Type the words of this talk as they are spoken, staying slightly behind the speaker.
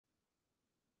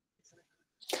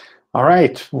All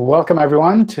right, welcome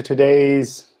everyone to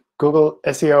today's Google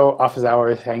SEO Office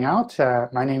Hours Hangout.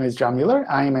 My name is John Mueller.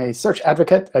 I'm a search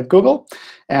advocate at Google,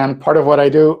 and part of what I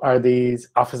do are these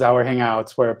Office Hour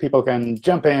Hangouts where people can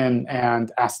jump in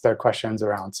and ask their questions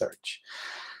around search.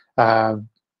 A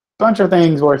bunch of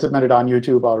things were submitted on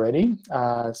YouTube already,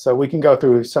 so we can go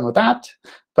through some of that.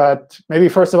 But maybe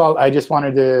first of all, I just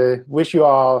wanted to wish you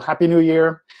all Happy New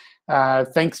Year.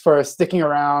 Thanks for sticking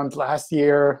around last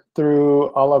year through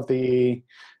all of the,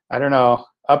 I don't know,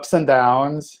 ups and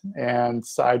downs and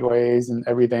sideways and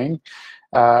everything.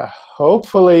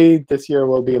 Hopefully, this year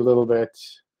will be a little bit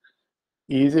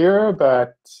easier,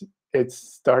 but it's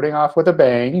starting off with a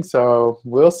bang, so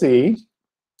we'll see.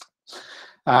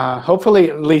 Hopefully,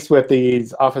 at least with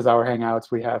these office hour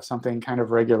hangouts, we have something kind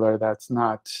of regular that's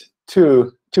not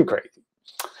too crazy.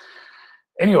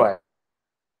 Anyway,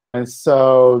 and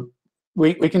so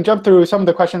we can jump through some of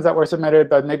the questions that were submitted,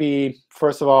 but maybe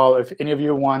first of all, if any of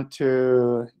you want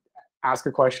to ask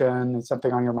a question,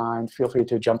 something on your mind, feel free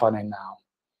to jump on in now.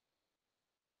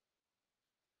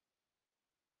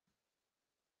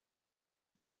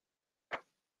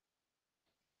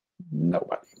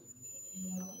 Nobody.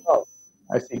 Oh,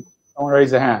 I see. Someone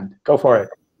raise a hand. Go for it.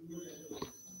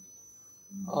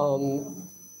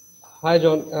 Hi,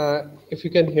 John. If you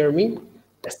can hear me?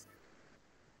 Yes.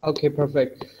 OK,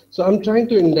 perfect. So I'm trying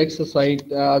to index a site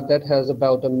that has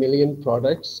about 1 million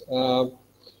products.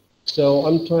 So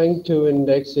I'm trying to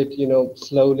index it,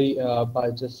 slowly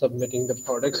by just submitting the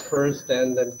products first,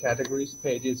 and then categories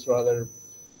pages, rather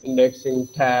indexing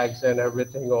tags and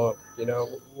everything, or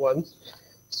once.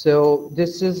 So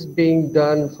this is being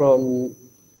done from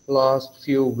last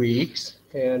few weeks,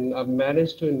 and I've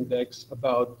managed to index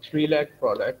about 3 lakh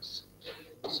products.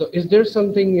 So is there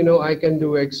something I can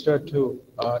do extra to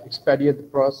expedite the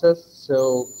process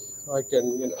so I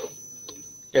can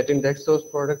get index those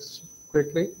products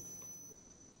quickly?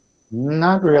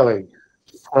 Not really.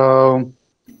 So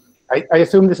I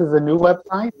assume this is a new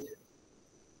website?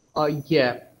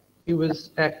 Yeah, it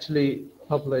was actually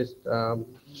published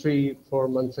 3-4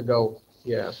 months ago.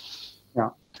 Yeah. Yeah.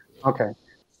 OK.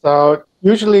 So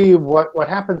usually what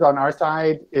happens on our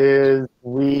side is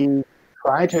we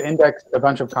try to index a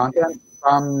bunch of content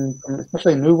from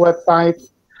especially new websites,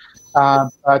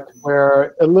 but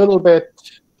we're a little bit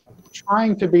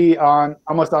trying to be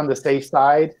almost on the safe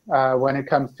side when it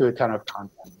comes to a ton of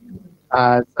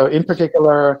content. So in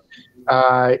particular,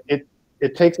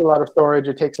 it takes a lot of storage.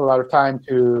 It takes a lot of time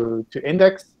to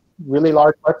index really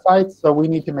large websites. So we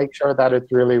need to make sure that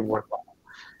it's really worthwhile.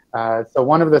 So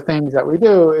one of the things that we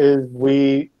do is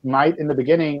we might, in the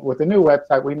beginning, with a new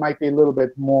website, we might be a little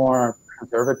bit more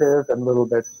conservative and a little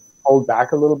bit hold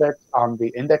back a little bit on the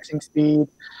indexing speed,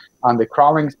 on the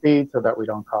crawling speed, so that we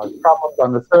don't cause problems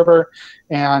on the server.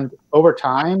 And over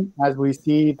time, as we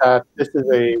see that this is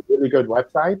a really good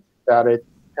website, that it's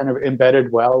kind of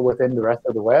embedded well within the rest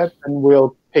of the web, and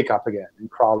we'll pick up again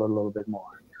and crawl a little bit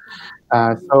more.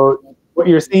 So what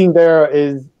you're seeing there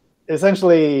is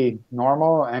essentially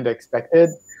normal and expected.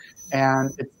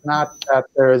 And it's not that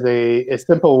there is a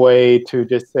simple way to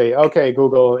just say, OK,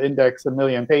 Google, index 1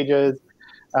 million pages,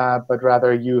 but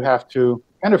rather you have to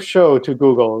kind of show to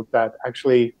Google that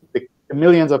actually the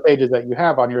millions of pages that you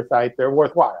have on your site, they're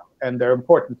worthwhile, and they're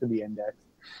important to be indexed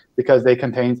because they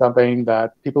contain something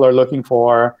that people are looking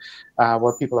for,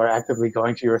 where people are actively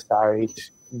going to your site,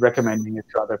 recommending it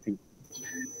to other people.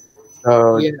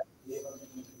 So, yeah.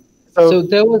 So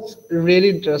that was really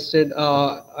interested.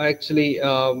 Actually,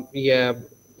 yeah,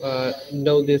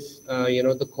 know this,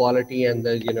 the quality and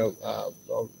the,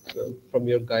 from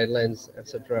your guidelines,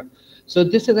 etc. So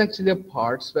this is actually a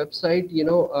parts website,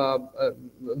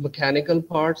 mechanical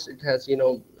parts. It has,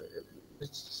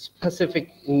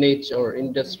 specific niche or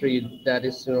industry that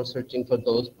is, searching for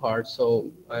those parts.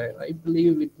 So I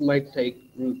believe it might take,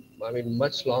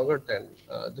 much longer than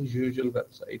the usual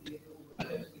website.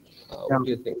 What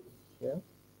do you think?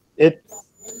 Yeah.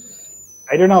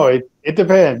 I don't know. It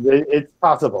depends. It's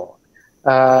possible.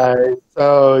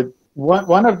 So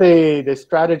one of the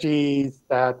strategies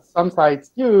that some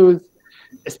sites use,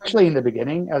 especially in the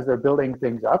beginning as they're building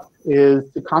things up,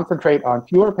 is to concentrate on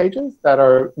fewer pages that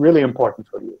are really important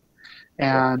for you,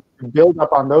 and build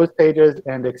up on those pages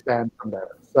and expand from there.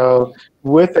 So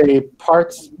with a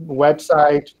parts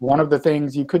website, one of the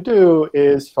things you could do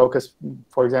is focus,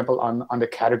 for example, on the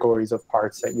categories of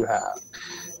parts that you have.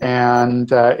 And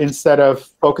instead of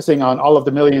focusing on all of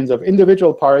the millions of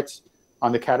individual parts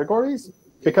on the categories,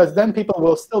 because then people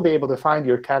will still be able to find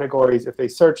your categories if they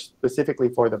search specifically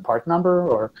for the part number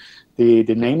or the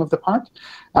name of the part.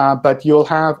 But you'll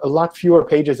have a lot fewer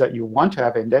pages that you want to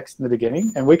have indexed in the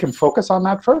beginning. And we can focus on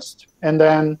that first. And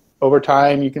then over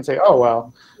time, you can say, oh,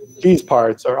 well, these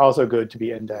parts are also good to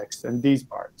be indexed, and these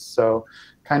parts. So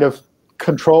kind of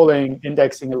controlling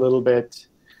indexing a little bit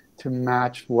to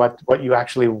match what you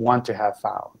actually want to have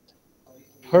found.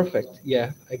 Perfect.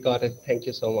 Yeah, I got it. Thank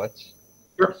you so much.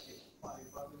 Sure.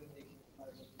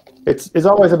 It's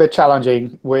always a bit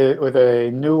challenging with a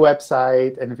new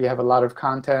website, and if you have a lot of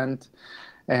content,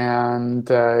 and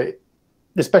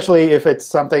especially if it's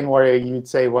something where you'd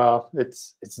say, well,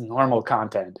 it's normal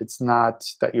content. It's not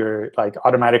that you're like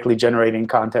automatically generating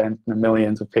content in the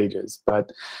millions of pages.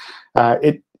 But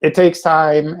it takes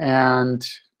time, and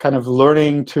kind of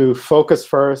learning to focus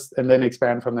first and then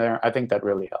expand from there, I think that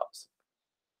really helps.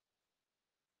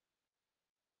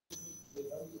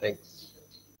 Thanks.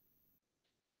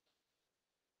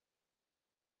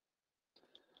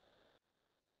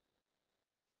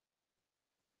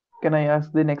 Can I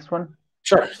ask the next one?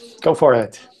 Sure, go for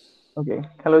it. Okay.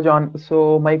 Hello, John.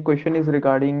 So my question is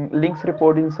regarding links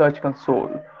report in Search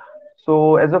Console.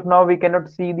 So as of now, we cannot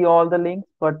see all the links,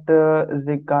 but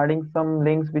regarding some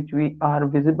links which we are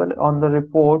visible on the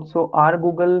report, so are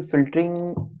Google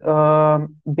filtering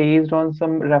based on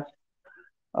some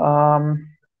um,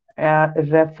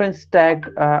 reference tag?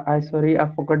 Sorry, I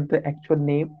forgot the actual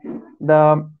name.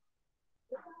 The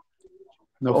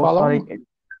No oh, follow? sorry.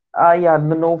 Yeah,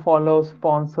 the no follow,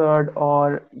 sponsored,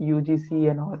 or UGC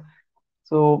and all.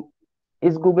 So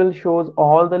is Google shows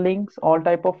all the links, all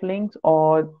type of links,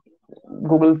 or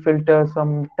Google filter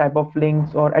some type of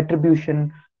links or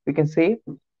attribution, we can say?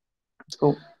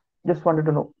 So just wanted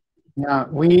to know. Yeah,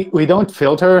 we don't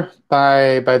filter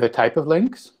by the type of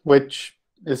links, which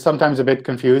is sometimes a bit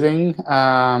confusing.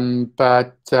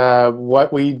 But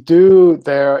what we do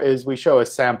there is we show a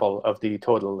sample of the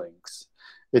total links.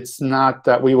 It's not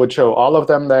that we would show all of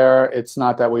them there. It's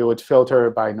not that we would filter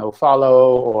by no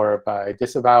follow or by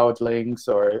disavowed links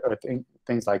or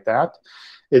things like that.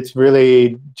 It's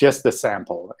really just the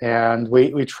sample. And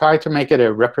we try to make it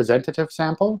a representative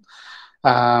sample.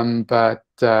 But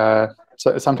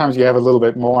so sometimes you have a little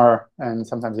bit more, and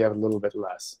sometimes you have a little bit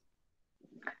less.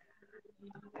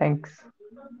 Thanks.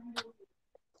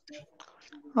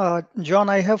 John,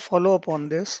 I have follow-up on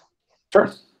this.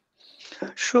 Sure.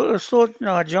 Sure. So,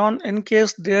 John, in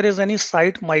case there is any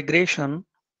site migration,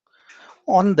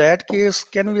 on that case,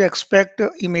 can we expect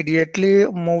immediately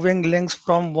moving links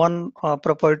from one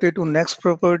property to next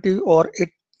property, or it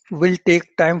will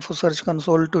take time for Search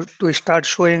Console to start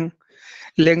showing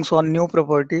links on new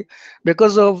property?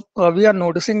 Because of we are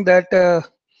noticing that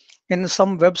in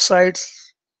some websites,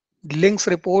 links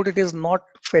report it is not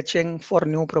fetching for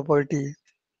new property.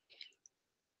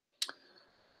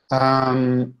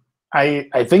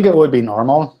 I think it would be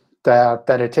normal that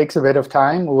it takes a bit of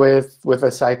time with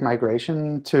a site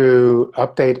migration to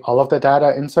update all of the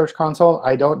data in Search Console.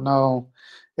 I don't know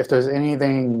if there's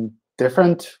anything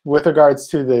different with regards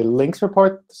to the links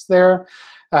reports there.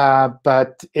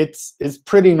 But it's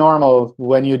pretty normal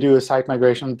when you do a site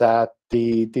migration that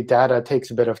the data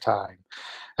takes a bit of time.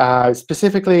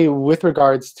 Specifically with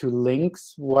regards to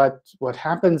links, what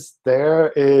happens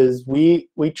there is we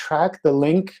track the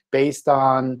link based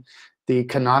on the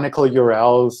canonical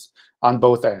URLs on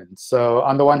both ends. So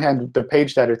on the one hand, the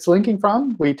page that it's linking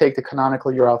from, we take the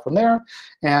canonical URL from there,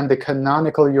 and the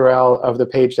canonical URL of the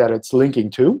page that it's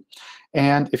linking to.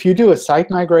 And if you do a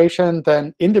site migration,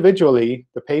 then individually,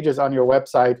 the pages on your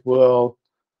website will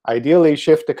ideally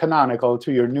shift the canonical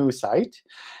to your new site.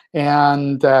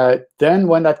 And then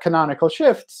when that canonical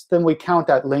shifts, then we count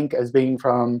that link as being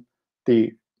from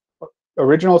the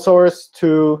original source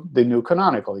to the new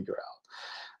canonical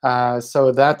URL.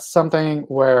 So that's something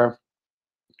where,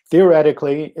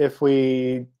 theoretically, if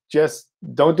we just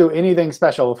don't do anything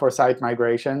special for site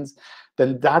migrations,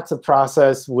 then that's a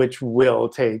process which will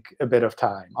take a bit of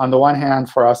time. On the one hand,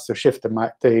 for us to shift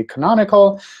the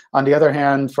canonical. On the other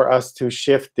hand, for us to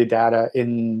shift the data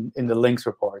in the links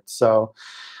report. So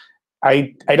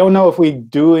I don't know if we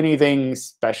do anything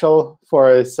special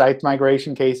for site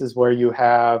migration cases where you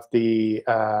have the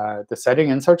setting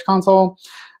in Search Console.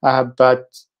 But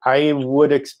I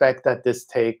would expect that this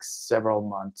takes several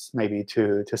months maybe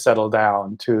to settle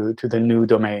down to the new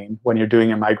domain when you're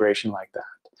doing a migration like that.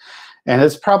 And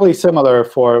it's probably similar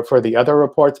for the other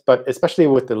reports, but especially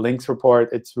with the links report,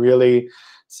 it's really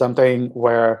something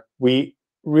where we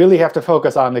really have to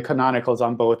focus on the canonicals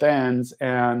on both ends,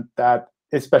 and that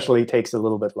especially takes a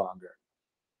little bit longer.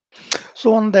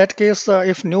 So on that case,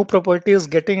 if new property is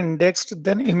getting indexed,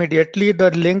 then immediately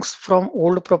the links from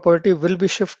old property will be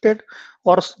shifted,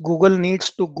 or Google needs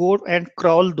to go and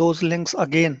crawl those links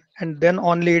again, and then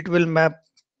only it will map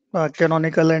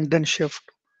canonical and then shift.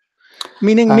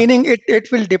 Meaning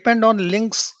it will depend on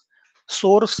links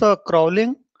source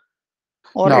crawling,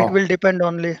 or it No, will depend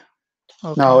only.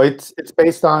 Okay. no, it's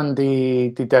based on the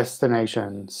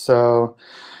destination. So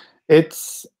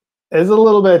it's a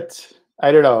little bit,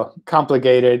 I don't know,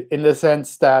 complicated in the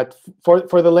sense that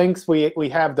for the links we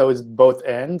have those both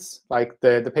ends, like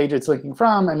the page it's linking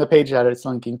from and the page that it's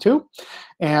linking to.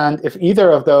 And if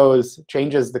either of those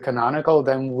changes the canonical,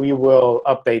 then we will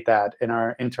update that in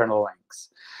our internal links.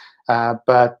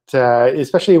 But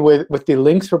especially with the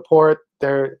links report,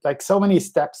 there are like so many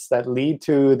steps that lead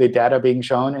to the data being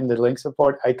shown in the links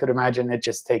report. I could imagine it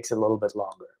just takes a little bit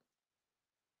longer.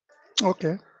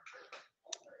 Okay.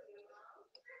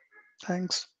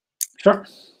 Thanks. Sure.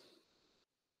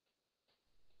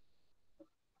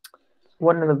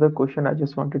 One another question I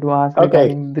just wanted to ask OK.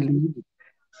 regarding the lead.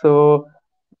 So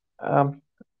um,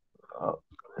 uh,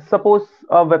 suppose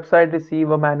a website receive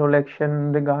a manual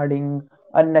action regarding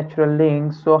unnatural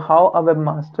links. So how a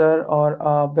webmaster or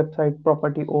a website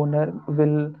property owner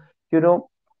will,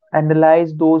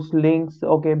 analyze those links?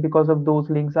 Okay, because of those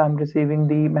links, I'm receiving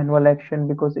the manual action,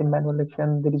 because in manual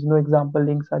action there is no example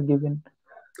links are given.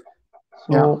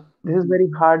 Yeah. So this is very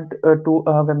hard to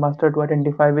webmaster to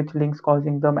identify which links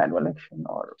causing the manual action,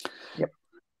 or yep.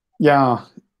 Yeah.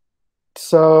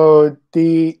 So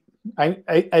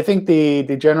I think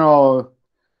the general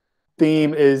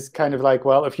theme is kind of like,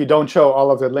 well, if you don't show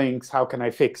all of the links, how can I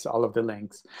fix all of the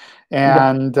links? Yep.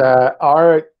 And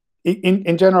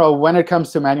in general, when it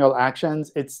comes to manual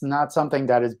actions, it's not something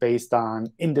that is based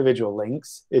on individual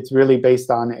links. It's really based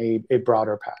on a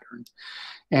broader pattern.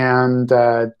 And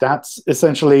that's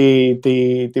essentially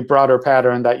the broader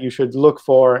pattern that you should look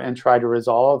for and try to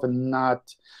resolve, and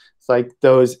not like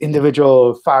those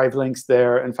individual 5 links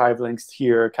there and 5 links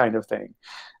here kind of thing.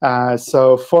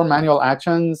 So for manual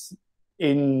actions,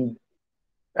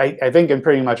 I think in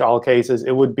pretty much all cases,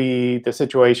 it would be the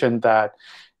situation that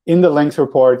in the links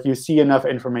report, you see enough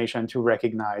information to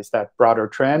recognize that broader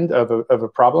trend of a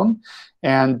problem.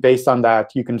 And based on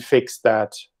that, you can fix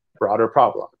that broader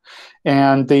problem.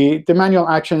 And the manual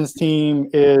actions team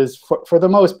is, for the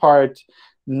most part,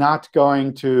 not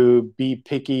going to be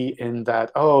picky in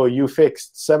that, oh, you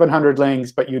fixed 700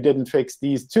 links, but you didn't fix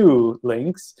these 2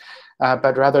 links.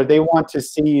 But rather, they want to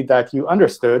see that you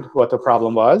understood what the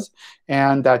problem was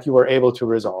and that you were able to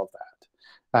resolve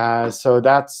that. So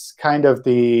that's kind of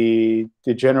the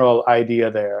general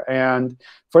idea there. And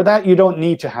for that, you don't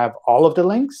need to have all of the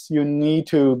links. You need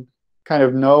to kind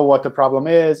of know what the problem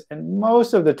is. And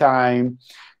most of the time,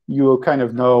 you will kind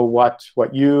of know what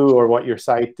you or what your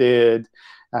site did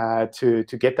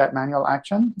to get that manual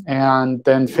action. And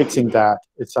then fixing that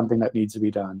is something that needs to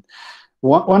be done.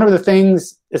 One of the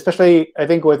things, especially I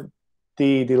think with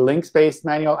the links-based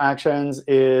manual actions,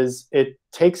 is it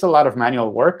takes a lot of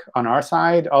manual work on our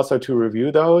side also to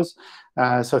review those.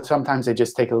 So sometimes they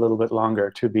just take a little bit longer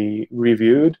to be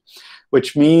reviewed,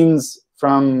 which means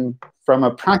from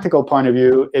a practical point of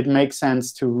view, it makes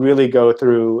sense to really go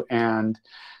through and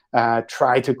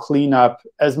try to clean up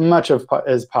as much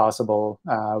as possible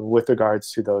with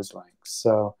regards to those links.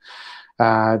 So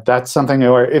that's something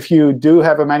where if you do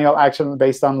have a manual action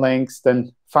based on links,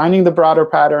 then finding the broader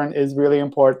pattern is really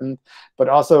important, but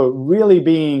also really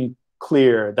being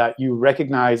clear that you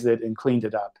recognized it and cleaned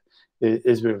it up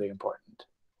is really important.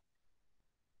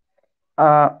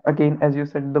 Again, as you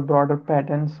said, the broader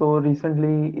pattern. So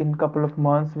recently, in couple of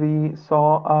months, we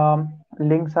saw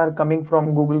links are coming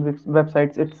from Google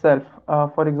websites itself.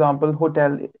 For example,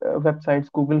 hotel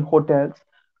websites, Google Hotels.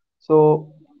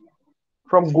 So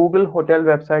from Google Hotel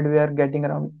website, we are getting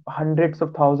around hundreds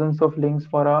of thousands of links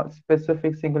for a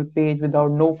specific single page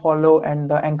without no follow, and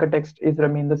the anchor text is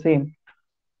remain the same.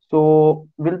 So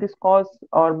will this cause,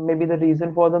 or maybe the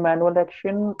reason for the manual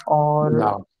action, or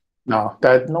No, no?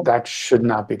 that should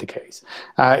not be the case.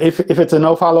 If it's a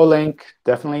no-follow link,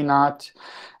 definitely not.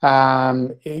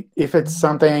 If it's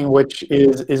something which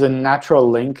is a natural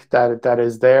link that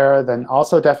is there, then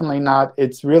also definitely not.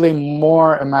 It's really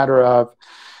more a matter of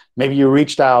maybe you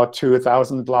reached out to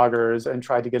 1,000 bloggers and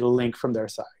tried to get a link from their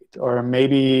site, or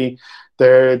maybe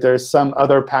there's some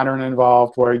other pattern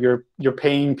involved where you're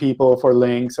paying people for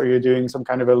links, or you're doing some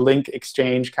kind of a link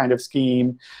exchange kind of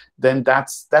scheme. Then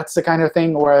that's the kind of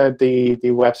thing where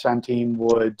the web spam team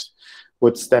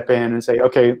would step in and say,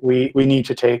 OK, we need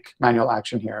to take manual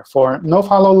action here. For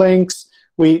no-follow links,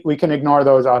 we can ignore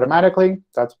those automatically.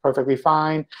 That's perfectly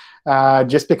fine.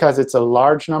 Just because it's a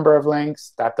large number of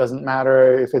links, that doesn't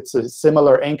matter. If it's a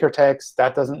similar anchor text,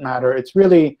 that doesn't matter. It's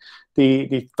really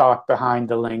the thought behind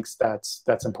the links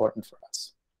that's important for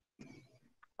us.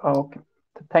 Okay.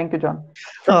 Thank you, John.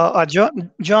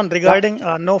 John, regarding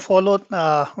no follow,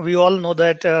 we all know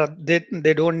that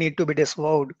they don't need to be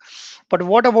disavowed. But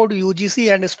what about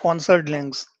UGC and sponsored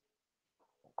links?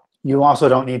 You also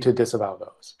don't need to disavow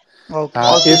those. Okay.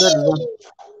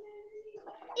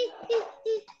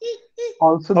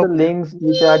 Also the links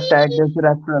which are tagged as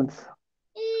referrals.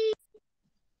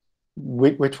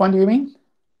 Which one do you mean?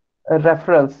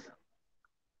 Referrals.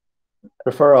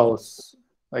 Referrals.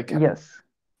 Like, Yes.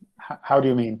 how do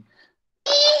you mean?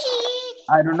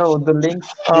 I don't know, the links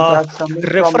which are coming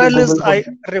from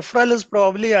the Referral is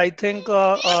probably, I think,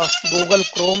 Google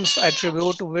Chrome's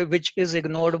attribute, which is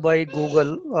ignored by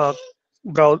Google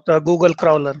Google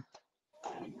crawler.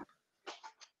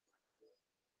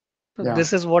 Yeah.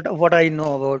 This is what I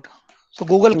know about. So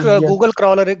Google Yes. Google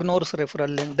crawler ignores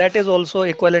referral link. That is also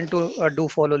equivalent to a do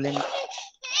follow link.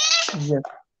 Yes.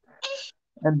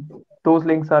 And those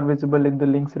links are visible in the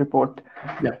links report.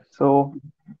 Yeah. So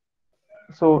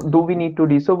do we need to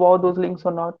disavow those links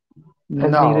or not?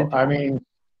 No, I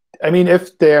mean,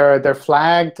 if they're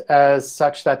flagged as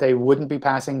such that they wouldn't be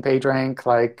passing PageRank,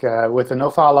 like with a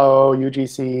nofollow,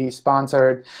 UGC,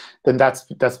 sponsored, then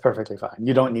that's perfectly fine.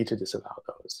 You don't need to disavow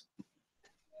those.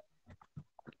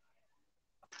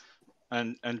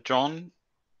 And John,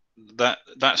 that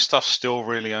stuff's still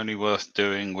really only worth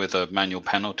doing with a manual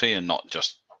penalty and not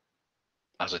just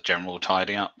as a general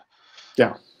tidy up.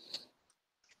 Yeah.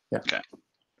 Yeah. Okay.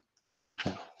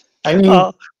 I mean,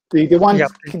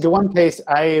 the one case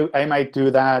I might do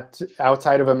that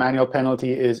outside of a manual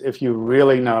penalty is if you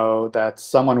really know that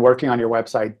someone working on your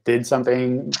website did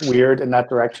something weird in that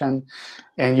direction,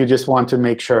 and you just want to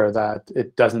make sure that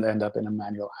it doesn't end up in a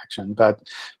manual action. But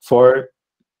for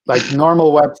like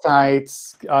normal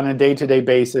websites on a day-to-day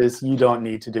basis, you don't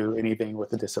need to do anything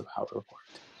with the disavow report.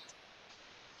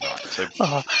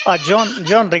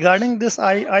 John, regarding this,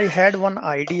 I had one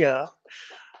idea.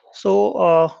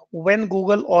 So when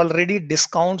Google already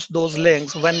discounts those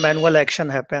links when manual action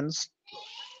happens,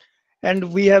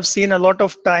 and we have seen a lot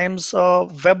of times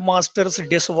webmasters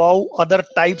disavow other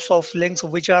types of links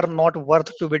which are not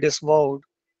worth to be disavowed.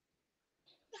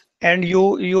 And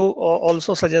you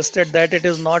also suggested that it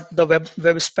is not the web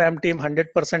spam team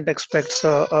 100% expects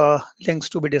links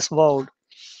to be disavowed.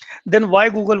 Then why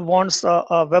Google wants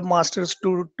webmasters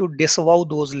to disavow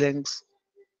those links?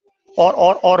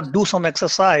 Or do some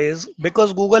exercise,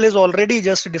 because Google is already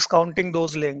just discounting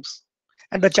those links,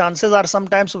 and the chances are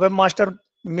sometimes webmaster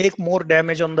make more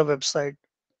damage on the website.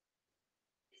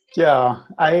 Yeah,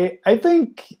 I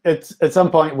think it's at some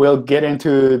point we'll get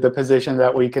into the position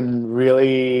that we can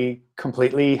really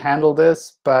completely handle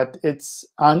this. But it's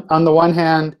on the one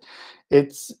hand,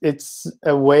 it's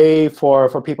a way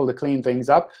for people to clean things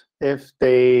up if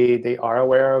they are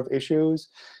aware of issues.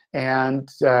 And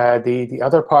the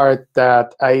other part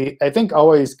that I think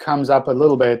always comes up a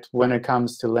little bit when it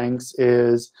comes to links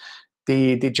is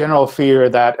the general fear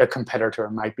that a competitor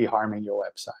might be harming your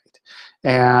website.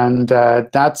 And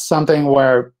that's something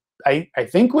where I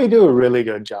think we do a really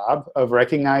good job of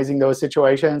recognizing those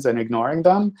situations and ignoring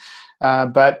them.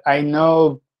 But I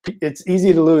know it's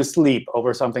easy to lose sleep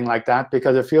over something like that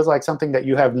because it feels like something that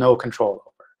you have no control over.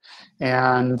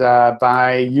 And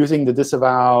by using the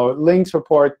disavow links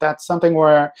report, that's something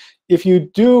where if you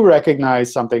do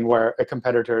recognize something where a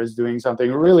competitor is doing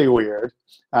something really weird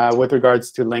with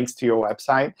regards to links to your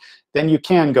website, then you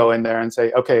can go in there and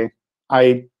say, OK,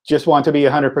 I just want to be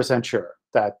 100% sure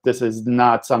that this is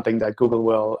not something that Google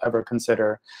will ever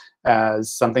consider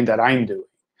as something that I'm doing.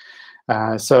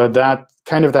 So that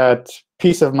kind of that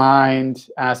peace of mind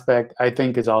aspect, I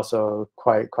think, is also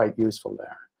quite useful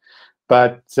there.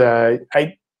 But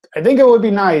I think it would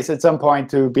be nice at some point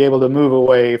to be able to move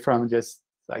away from just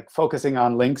like focusing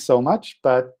on links so much,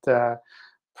 but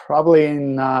probably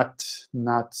not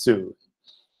soon.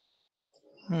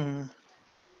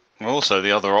 Also,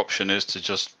 the other option is to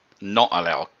just not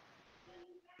allow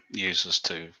users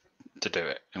to do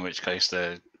it, in which case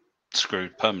they're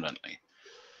screwed permanently.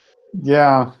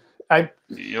 Yeah,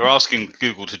 you're asking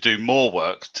Google to do more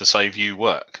work to save you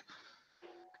work,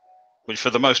 which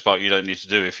for the most part you don't need to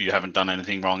do if you haven't done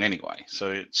anything wrong anyway.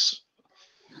 So it's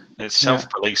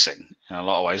self-policing in a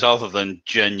lot of ways, other than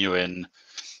genuine,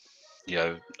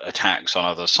 attacks on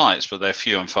other sites, but they're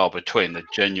few and far between, the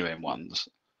genuine ones.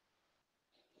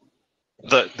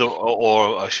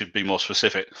 Or I should be more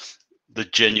specific, the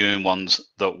genuine ones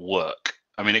that work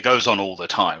I mean, it goes on all the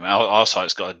time. Our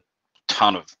site's got a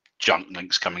ton of junk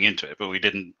links coming into it, but we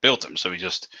didn't build them, so we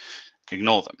just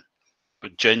ignore them.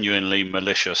 But genuinely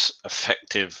malicious,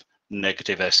 effective,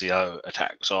 negative SEO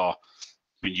attacks are,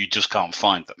 I mean, you just can't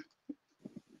find them.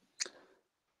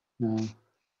 No.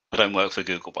 I don't work for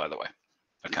Google, by the way.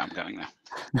 Okay, I'm going now.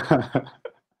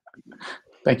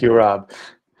 Thank you, Rob.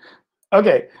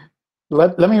 OK,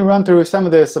 let me run through some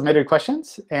of the submitted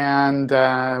questions, and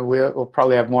we'll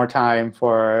probably have more time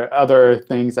for other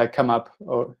things that come up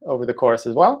over the course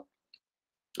as well.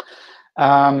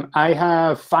 I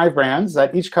have 5 brands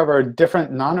that each cover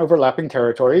different non-overlapping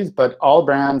territories, but all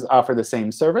brands offer the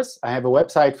same service. I have a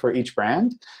website for each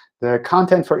brand. The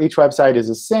content for each website is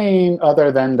the same,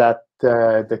 other than that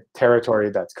the territory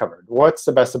that's covered. What's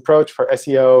the best approach for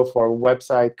SEO for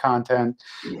website content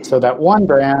so that one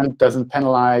brand doesn't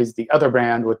penalize the other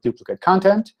brand with duplicate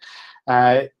content?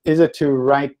 Is it to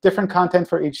write different content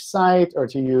for each site, or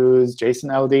to use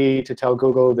JSON LD to tell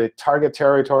Google the target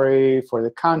territory for the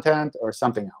content, or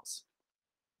something else?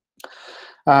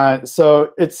 So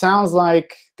it sounds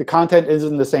like the content is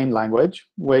in the same language,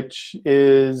 which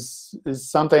is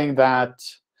something that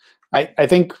I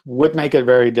think would make it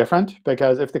very different.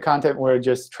 Because if the content were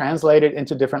just translated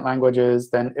into different languages,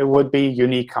 then it would be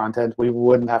unique content. We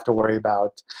wouldn't have to worry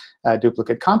about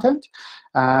duplicate content.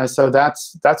 So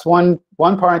that's one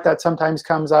part that sometimes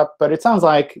comes up. But it sounds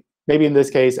like maybe in this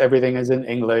case, everything is in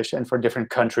English and for different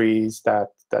countries that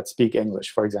speak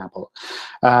English, for example.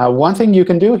 One thing you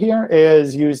can do here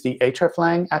is use the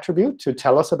hreflang attribute to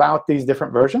tell us about these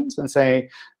different versions and say,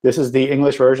 this is the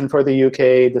English version for the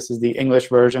UK. This is the English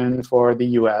version for the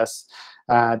US,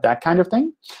 that kind of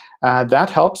thing. That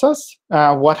helps us.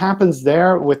 What happens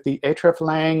there with the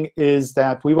hreflang is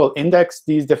that we will index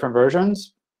these different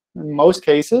versions in most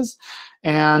cases.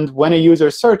 And when a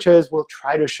user searches, we'll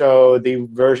try to show the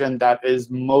version that is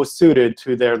most suited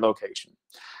to their location.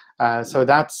 So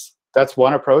that's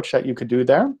one approach that you could do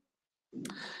there.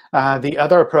 The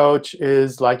other approach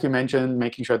is, like you mentioned,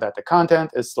 making sure that the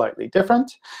content is slightly different.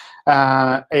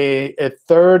 A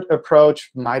third approach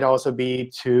might also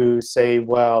be to say,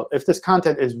 well, if this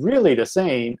content is really the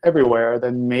same everywhere,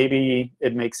 then maybe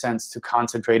it makes sense to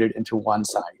concentrate it into one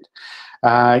site.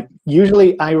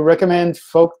 Usually, I recommend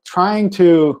trying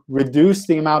to reduce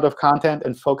the amount of content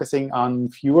and focusing on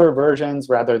fewer versions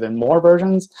rather than more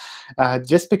versions,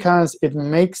 just because it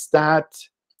makes that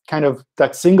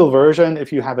single version,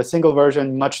 if you have a single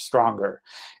version, much stronger,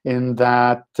 in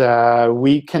that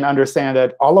we can understand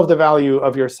that all of the value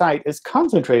of your site is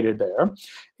concentrated there.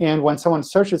 And when someone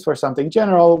searches for something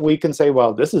general, we can say,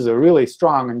 well, this is a really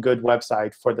strong and good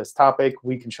website for this topic.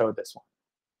 We can show this one.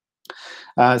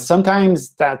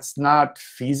 Sometimes that's not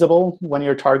feasible when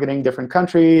you're targeting different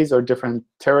countries or different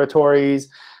territories,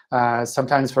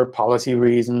 sometimes for policy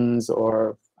reasons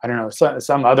or, I don't know,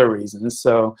 some other reasons.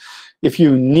 So if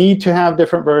you need to have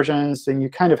different versions, then you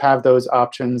kind of have those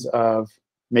options of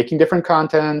making different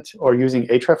content or using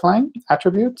hreflang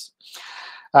attributes.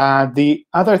 The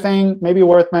other thing maybe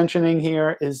worth mentioning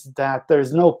here is that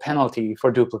there's no penalty for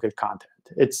duplicate content.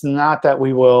 It's not that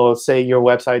we will say your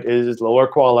website is lower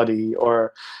quality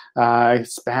or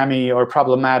spammy or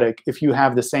problematic if you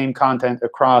have the same content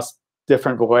across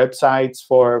different websites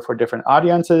for different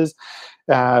audiences.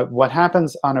 What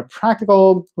happens on a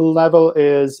practical level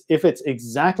is if it's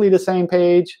exactly the same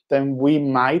page, then we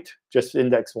might just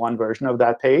index one version of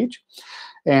that page.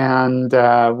 And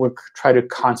we'll try to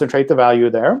concentrate the value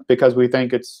there because we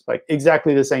think it's like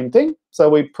exactly the same thing. So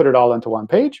we put it all into one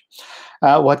page.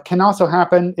 What can also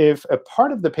happen if a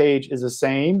part of the page is the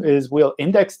same is we'll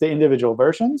index the individual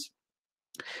versions.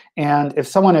 And if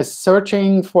someone is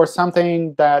searching for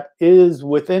something that is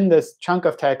within this chunk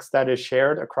of text that is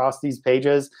shared across these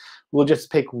pages, we'll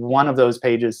just pick one of those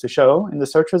pages to show in the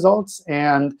search results,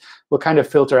 and we'll kind of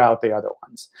filter out the other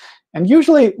ones. And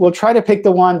usually, we'll try to pick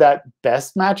the one that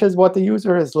best matches what the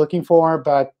user is looking for.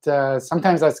 But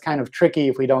sometimes that's kind of tricky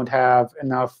if we don't have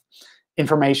enough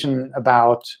information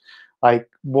about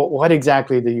what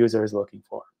exactly the user is looking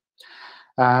for.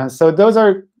 So those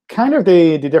are kind of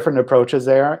the different approaches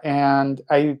there. And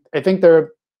I think there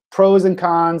are pros and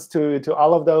cons to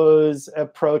all of those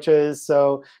approaches.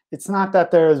 So it's not that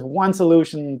there's one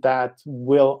solution that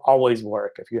will always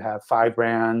work if you have 5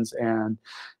 brands and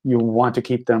you want to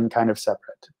keep them kind of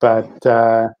separate. But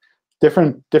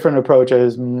different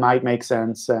approaches might make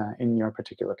sense in your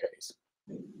particular case.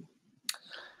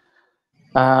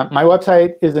 My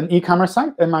website is an e-commerce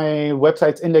site, and my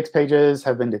website's index pages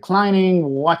have been declining.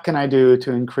 What can I do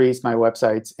to increase my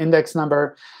website's index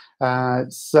number?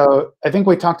 So I think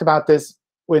we talked about this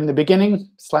in the beginning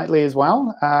slightly as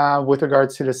well, with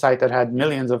regards to the site that had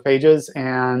millions of pages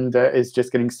and is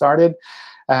just getting started.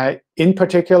 In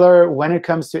particular, when it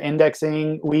comes to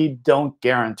indexing, we don't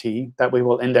guarantee that we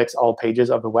will index all pages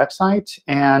of a website.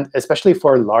 And especially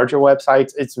for larger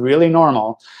websites, it's really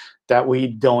normal that we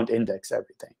don't index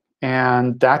everything.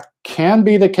 And that can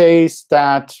be the case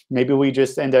that maybe we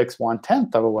just index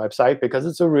 1/10 of a website because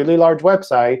it's a really large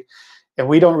website, and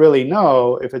we don't really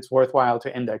know if it's worthwhile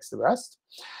to index the rest.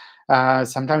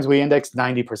 Sometimes we index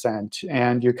 90%,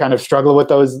 and you kind of struggle with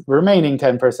those remaining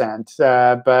 10%.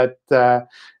 But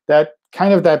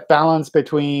that balance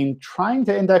between trying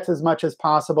to index as much as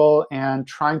possible and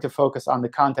trying to focus on the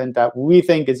content that we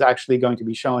think is actually going to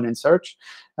be shown in search,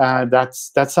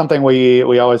 that's something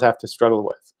we always have to struggle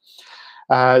with.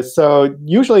 So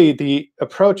usually the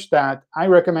approach that I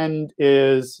recommend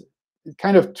is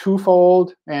kind of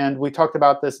twofold, and we talked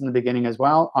about this in the beginning as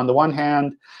well. On the one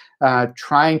hand,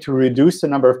 trying to reduce the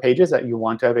number of pages that you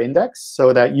want to have indexed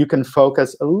so that you can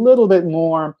focus a little bit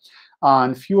more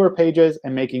on fewer pages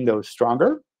and making those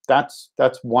stronger. That's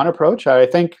one approach I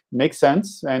think makes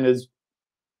sense and is,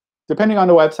 depending on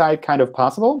the website, kind of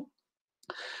possible.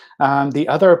 The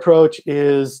other approach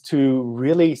is to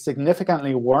really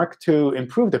significantly work to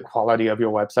improve the quality of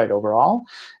your website overall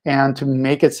and to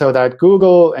make it so that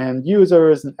Google and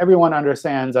users and everyone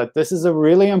understands that this is a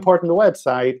really important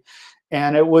website.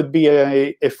 And it would be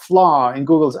a flaw in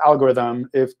Google's algorithm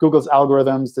if Google's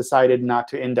algorithms decided not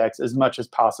to index as much as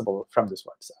possible from this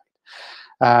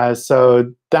website.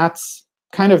 So that's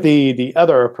kind of the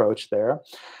other approach there.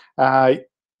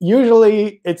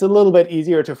 Usually, it's a little bit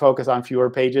easier to focus on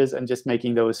fewer pages and just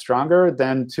making those stronger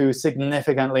than to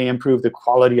significantly improve the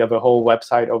quality of a whole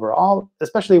website overall,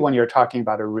 especially when you're talking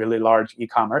about a really large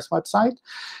e-commerce website.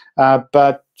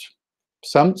 But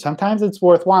sometimes it's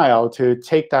worthwhile to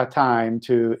take that time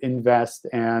to invest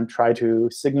and try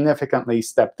to significantly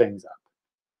step things up.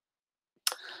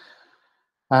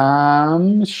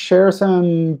 Share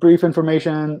some brief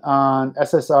information on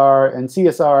SSR and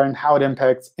CSR and how it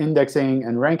impacts indexing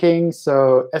and ranking.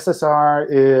 So SSR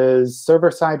is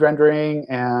server-side rendering,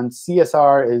 and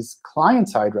CSR is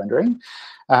client-side rendering.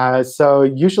 So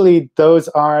usually those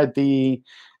are the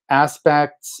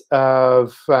aspects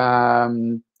of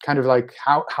kind of like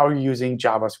how you're using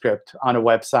JavaScript on a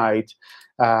website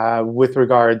with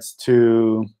regards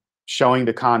to showing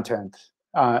the content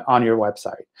on your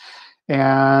website.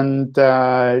 And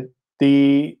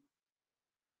the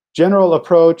general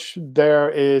approach there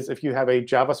is, if you have a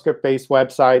JavaScript-based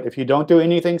website, if you don't do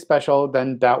anything special,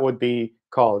 then that would be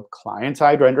called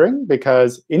client-side rendering,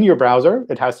 because in your browser,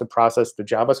 it has to process the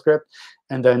JavaScript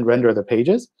and then render the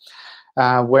pages.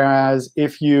 Whereas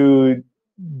if you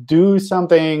do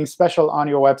something special on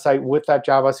your website with that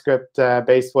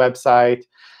JavaScript-based website,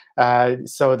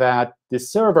 so that the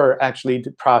server actually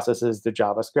processes the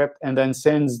JavaScript and then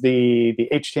sends the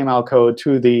HTML code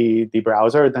to the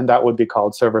browser, then that would be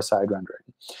called server-side rendering.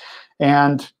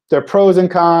 And there are pros and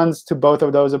cons to both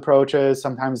of those approaches.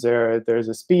 Sometimes there's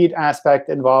a speed aspect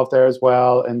involved there as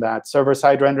well, and that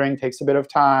server-side rendering takes a bit of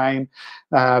time,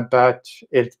 but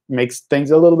it makes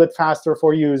things a little bit faster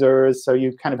for users, so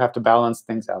you kind of have to balance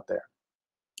things out there.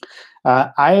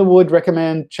 I would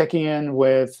recommend checking in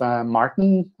with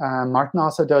Martin. Martin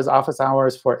also does office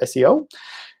hours for SEO,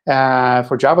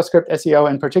 for JavaScript SEO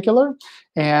in particular,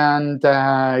 and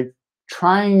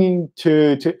trying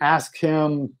to ask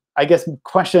him, I guess,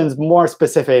 questions more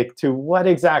specific to what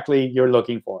exactly you're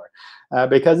looking for.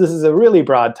 Because this is a really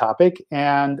broad topic,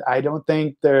 and I don't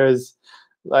think there's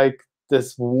like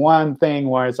this one thing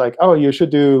where it's like, oh, you should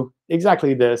do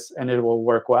exactly this, and it will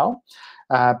work well.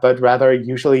 But rather,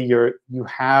 usually you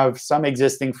have some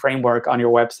existing framework on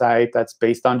your website that's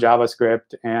based on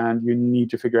JavaScript, and you need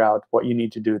to figure out what you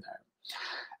need to do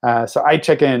there. So I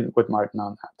check in with Martin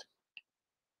on that.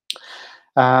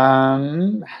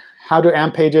 How do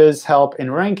AMP pages help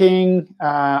in ranking?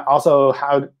 Also,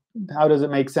 how does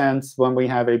it make sense when we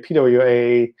have a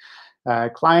PWA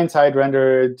client-side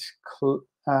rendered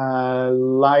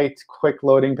light, quick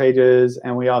loading pages,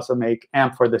 and we also make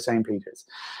AMP for the same pages?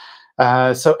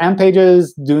 So AMP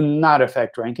pages do not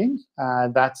affect ranking.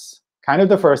 That's kind of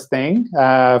the first thing,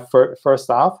 first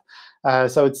off.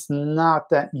 So it's not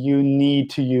that you need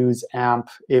to use AMP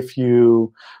if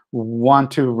you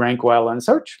want to rank well in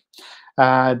search.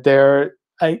 I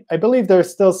believe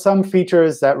there's still some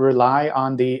features that rely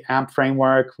on the AMP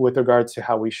framework with regards to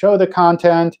how we show the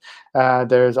content.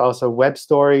 There's also web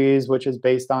stories, which is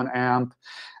based on AMP.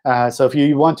 So if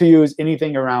you want to use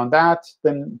anything around that,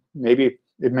 then maybe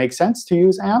it makes sense to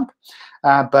use AMP.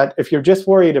 But if you're just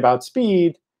worried about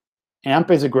speed,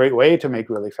 AMP is a great way to make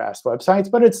really fast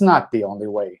websites, but it's not the only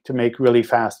way to make really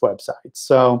fast websites.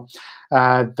 So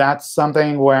that's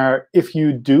something where if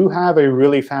you do have a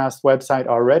really fast website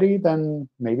already, then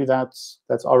maybe that's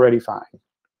already fine.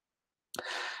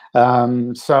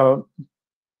 So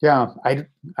yeah, I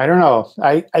don't know.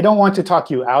 I don't want to talk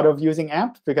you out of using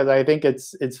AMP, because I think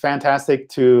it's fantastic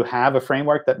to have a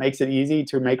framework that makes it easy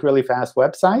to make really fast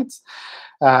websites.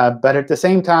 But at the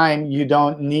same time, you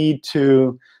don't need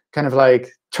to kind of like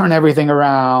turn everything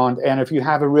around. And if you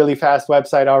have a really fast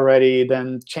website already,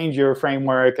 then change your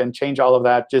framework and change all of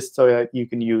that just so that you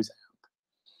can use it.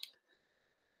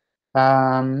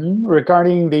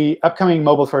 Regarding the upcoming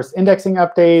mobile-first indexing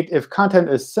update, if content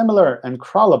is similar and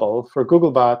crawlable for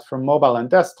Googlebot for mobile and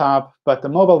desktop, but the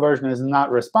mobile version is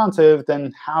not responsive,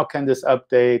 then how can this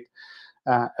update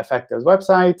affect those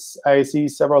websites? I see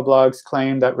several blogs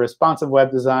claim that responsive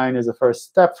web design is the first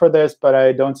step for this, but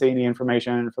I don't see any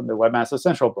information from the Webmaster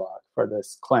Central blog for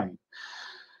this claim.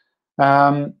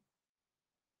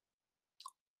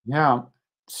 Yeah,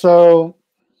 so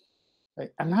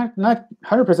I'm not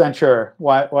 100% sure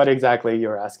what exactly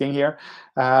you're asking here.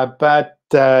 But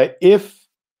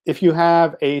if you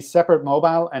have a separate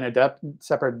mobile and a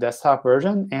separate desktop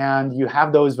version, and you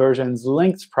have those versions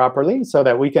linked properly so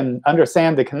that we can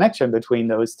understand the connection between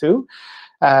those two,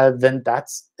 then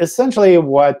that's essentially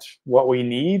what we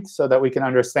need so that we can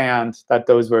understand that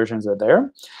those versions are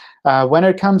there. When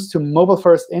it comes to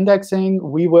mobile-first indexing,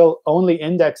 we will only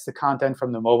index the content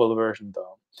from the mobile version,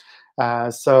 though.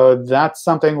 So that's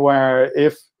something where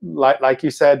if, like you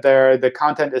said there, the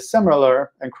content is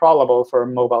similar and crawlable for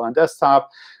mobile and desktop,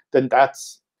 then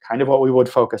that's kind of what we would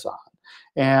focus on.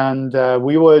 And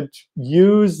we would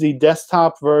use the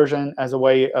desktop version as a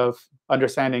way of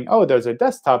understanding, oh, there's a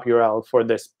desktop URL for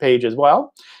this page as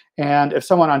well. And if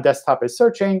someone on desktop is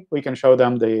searching, we can show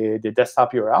them the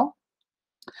desktop URL.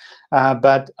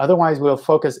 But otherwise, we'll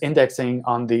focus indexing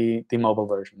on the mobile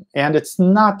version. And it's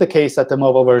not the case that the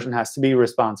mobile version has to be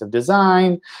responsive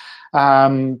design.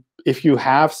 If you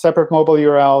have separate mobile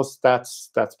URLs,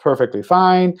 that's perfectly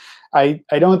fine. I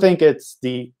don't think it's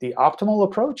the optimal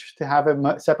approach to have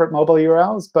separate mobile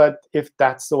URLs. But if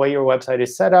that's the way your website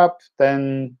is set up,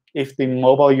 then if the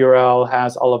mobile URL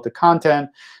has all of the content,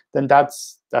 then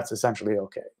that's essentially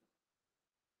OK.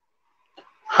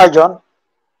 Hi, John.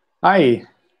 Hi.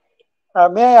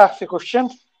 May I ask a question?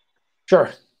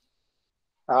 Sure.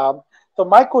 So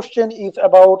my question is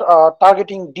about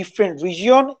targeting different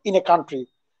region in a country.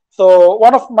 So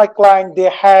one of my clients,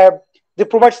 they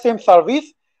provide same service,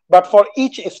 but for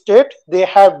each state, they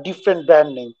have different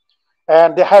brand name.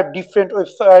 And they have different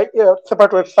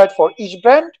separate website for each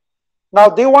brand. Now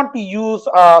they want to use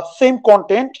same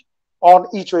content on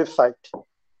each website.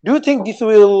 Do you think this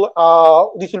will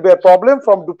be a problem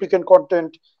from duplicate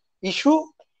content issue?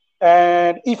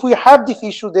 And if we have this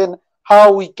issue, then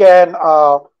how we can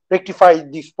rectify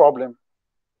this problem?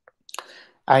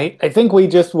 I think we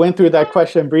just went through that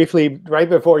question briefly right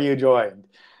before you joined.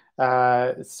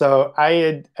 So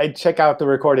I'd check out the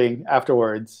recording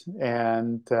afterwards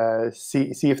and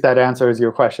see if that answers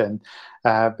your question,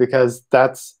 because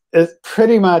it's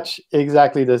pretty much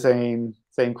exactly the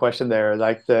same question there,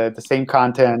 like the same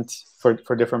content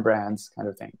for different brands kind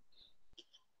of thing.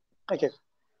 Okay.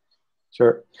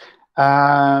 Sure.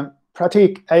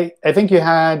 Pratik, I think you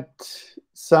had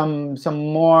some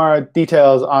more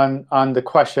details on the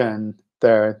question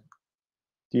there.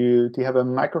 Do you have a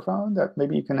microphone that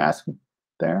maybe you can ask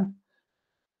there?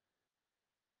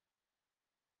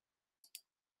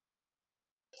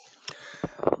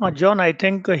 John, I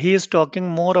think he is talking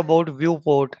more about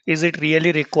viewport. Is it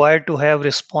really required to have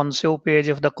responsive page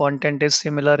if the content is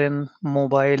similar in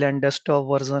mobile and desktop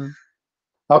version?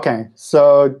 OK,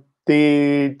 so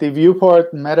the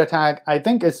viewport meta tag, I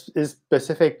think, is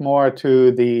specific more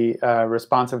to the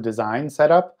responsive design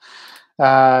setup.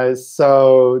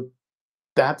 So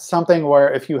that's something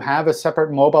where if you have a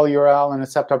separate mobile URL and a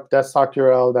separate desktop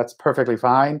URL, that's perfectly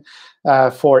fine.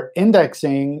 For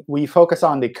indexing, we focus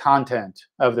on the content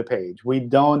of the page. We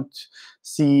don't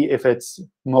see if it's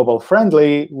mobile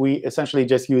friendly. We essentially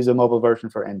just use a mobile version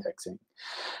for indexing.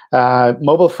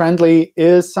 Mobile friendly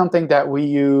is something that we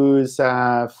use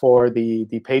for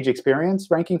the page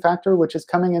experience ranking factor, which is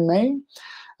coming in May.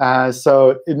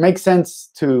 So it makes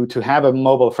sense to have a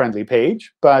mobile friendly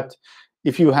page. But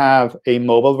if you have a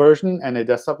mobile version and a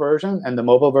desktop version, and the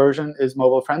mobile version is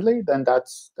mobile friendly, then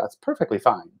that's perfectly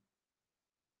fine.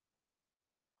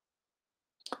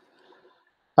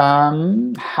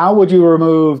 How would you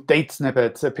remove date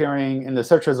snippets appearing in the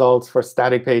search results for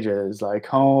static pages like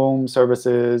home,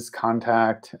 services,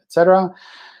 contact, etc.?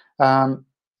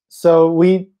 So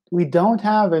we we don't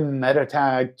have a meta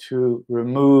tag to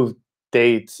remove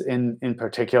dates in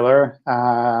particular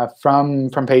from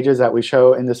pages that we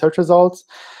show in the search results.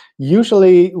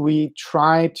 Usually, we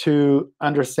try to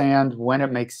understand when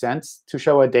it makes sense to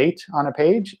show a date on a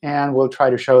page, and we'll try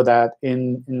to show that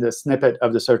in the snippet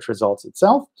of the search results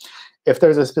itself. If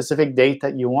there's a specific date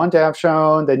that you want to have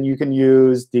shown, then you can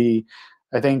use the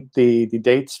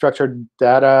date structured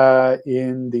data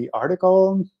in the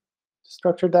article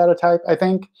structured data type, I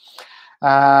think,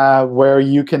 where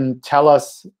you can tell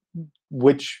us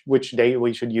which date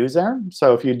we should use there.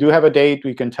 So if you do have a date,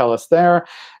 you can tell us there.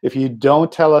 If you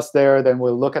don't tell us there, then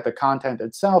we'll look at the content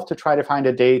itself to try to find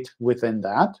a date within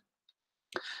that.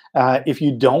 If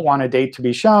you don't want a date to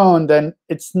be shown, then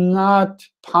it's not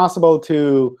possible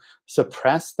to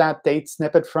suppress that date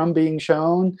snippet from being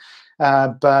shown.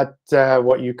 But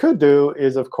what you could do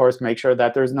is, of course, make sure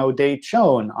that there's no date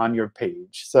shown on your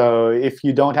page. So if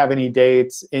you don't have any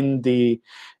dates in the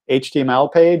HTML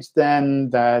page,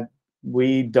 then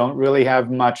we don't really have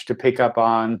much to pick up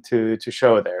on to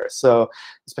show there. So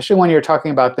especially when you're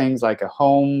talking about things like a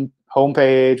home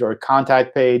page or a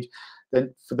contact page,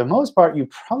 then for the most part, you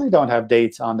probably don't have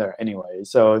dates on there anyway.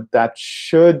 So that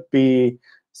should be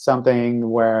something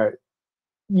where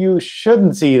you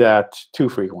shouldn't see that too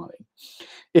frequently.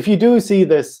 If you do see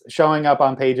this showing up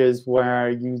on pages where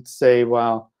you say,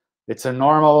 well, it's a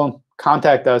normal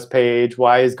contact us page,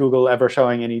 why is Google ever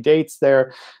showing any dates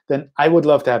there? Then I would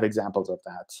love to have examples of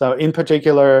that. So in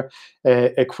particular,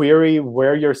 a query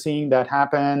where you're seeing that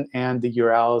happen and the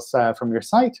URLs from your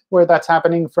site where that's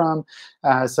happening from,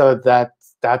 so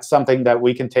that's something that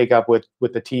we can take up with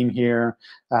the team here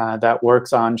that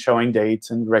works on showing dates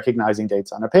and recognizing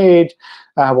dates on a page,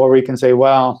 where we can say,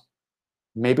 well,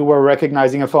 maybe we're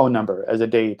recognizing a phone number as a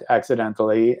date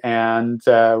accidentally, and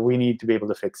we need to be able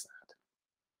to fix that.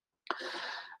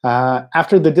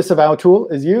 After the disavow tool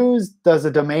is used, does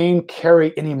the domain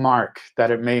carry any mark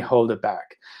that it may hold it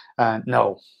back?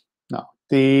 No.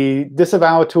 The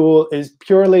disavow tool is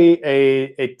purely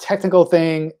a technical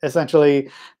thing, essentially,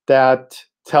 that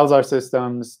tells our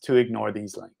systems to ignore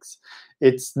these links.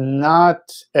 It's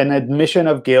not an admission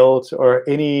of guilt or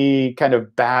any kind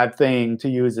of bad thing to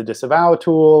use the disavow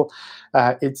tool.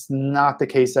 It's not the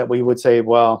case that we would say,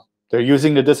 well, they're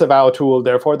using the disavow tool,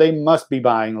 therefore they must be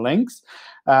buying links.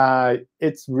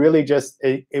 It's really just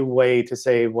a way to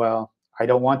say, well, I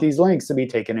don't want these links to be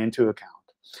taken into account.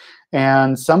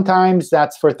 And sometimes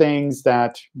that's for things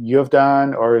that you've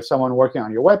done or someone working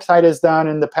on your website has done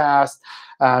in the past.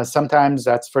 Sometimes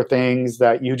that's for things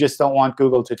that you just don't want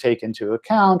Google to take into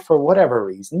account for whatever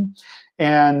reason.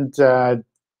 And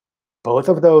both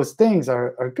of those things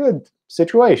are good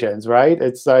situations, right?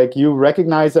 It's like you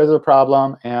recognize there's a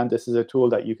problem, and this is a tool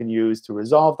that you can use to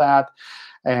resolve that.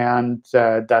 And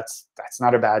that's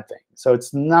not a bad thing. So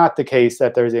it's not the case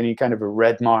that there's any kind of a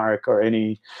red mark or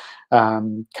any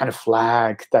kind of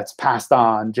flag that's passed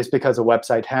on just because a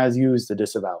website has used the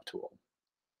disavow tool.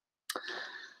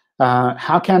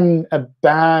 How can a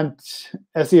bad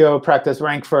SEO practice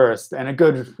rank first and a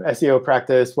good SEO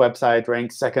practice website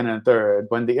rank second and third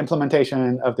when the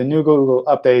implementation of the new Google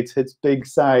updates hits big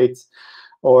sites,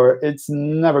 or it's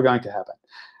never going to happen?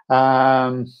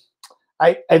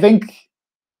 I think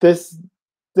this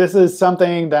is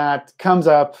something that comes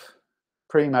up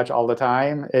pretty much all the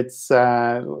time. It's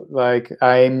like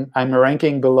I'm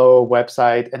ranking below a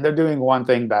website, and they're doing one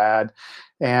thing bad.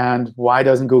 And why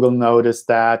doesn't Google notice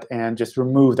that and just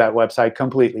remove that website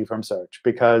completely from search?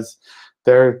 Because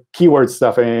they're keyword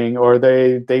stuffing, or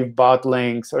they've bought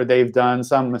links, or they've done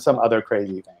some other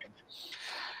crazy thing.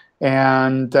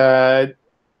 And I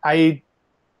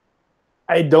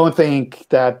don't think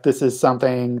that this is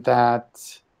something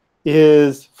that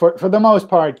is, for the most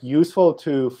part, useful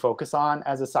to focus on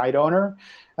as a site owner.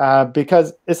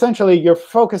 Because essentially, you're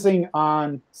focusing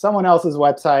on someone else's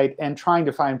website and trying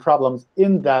to find problems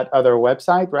in that other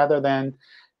website rather than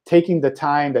taking the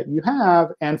time that you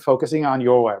have and focusing on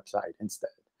your website instead.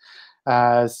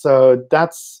 So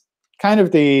that's kind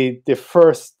of the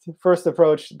first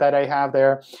approach that I have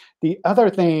there. The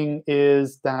other thing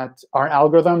is that our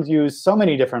algorithms use so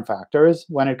many different factors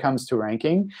when it comes to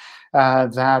ranking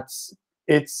that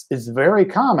it's very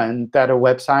common that a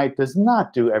website does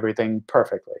not do everything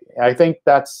perfectly. I think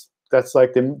that's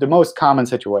like the most common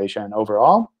situation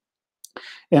overall,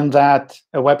 in that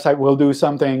a website will do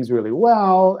some things really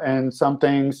well and some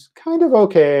things kind of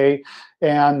OK,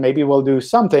 and maybe will do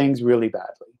some things really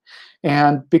badly.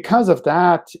 And because of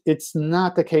that, it's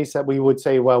not the case that we would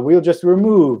say, well, we'll just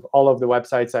remove all of the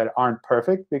websites that aren't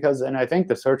perfect, because then I think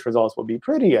the search results will be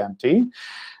pretty empty.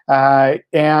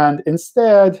 And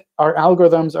instead, our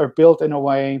algorithms are built in a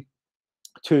way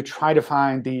to try to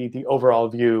find the overall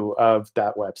view of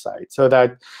that website. So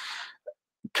that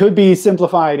could be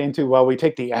simplified into, well, we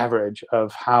take the average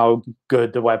of how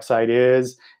good the website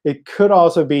is. It could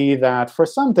also be that for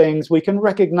some things, we can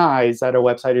recognize that a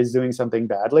website is doing something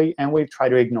badly, and we try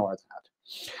to ignore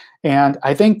that. And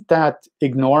I think that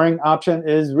ignoring option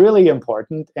is really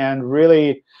important and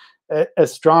really a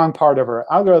strong part of our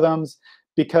algorithms,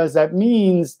 because that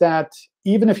means that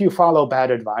even if you follow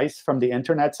bad advice from the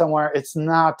internet somewhere, it's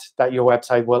not that your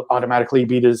website will automatically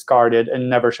be discarded and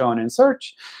never shown in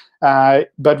search.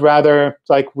 But rather,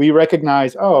 like, we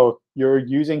recognize, oh, you're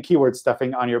using keyword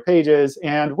stuffing on your pages,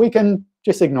 and we can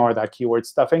just ignore that keyword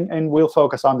stuffing, and we'll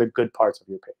focus on the good parts of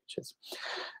your pages.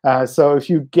 So if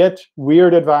you get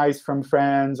weird advice from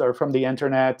friends or from the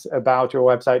internet about your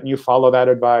website, and you follow that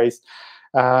advice,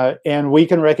 and we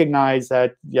can recognize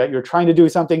that, yeah, you're trying to do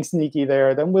something sneaky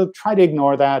there, then we'll try to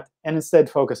ignore that and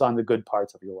instead focus on the good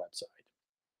parts of your website.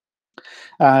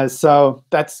 So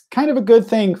that's kind of a good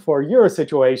thing for your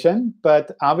situation.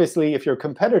 But obviously, if your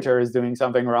competitor is doing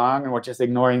something wrong and we're just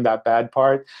ignoring that bad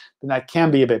part, then that can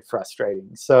be a bit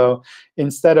frustrating. So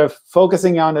instead of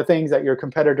focusing on the things that your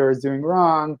competitor is doing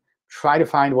wrong, try to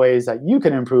find ways that you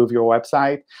can improve your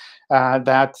website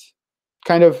that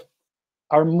kind of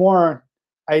are more,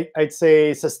 I'd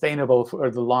say, sustainable for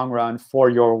the long run for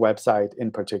your website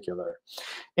in particular.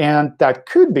 And that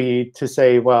could be to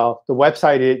say, well, the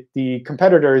website, the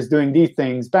competitor is doing these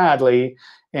things badly,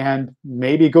 and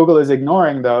maybe Google is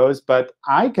ignoring those, but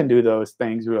I can do those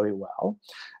things really well.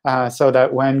 So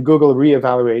that when Google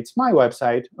reevaluates my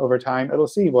website over time, it'll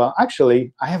see, well,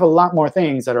 actually, I have a lot more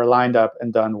things that are lined up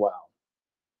and done well.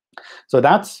 So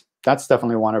that's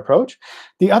definitely one approach.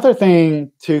 The other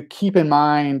thing to keep in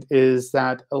mind is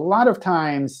that a lot of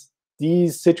times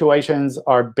these situations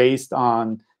are based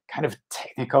on kind of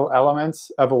technical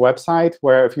elements of a website,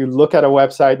 where if you look at a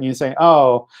website and you say,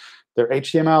 oh, their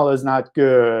HTML is not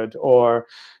good, or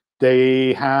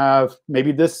they have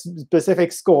maybe this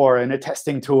specific score in a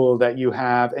testing tool that you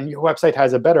have, and your website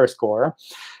has a better score,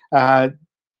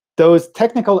 those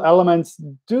technical elements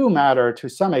do matter to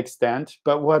some extent.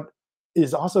 But what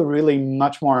is also really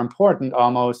much more important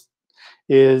almost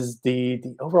is the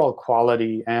overall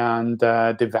quality and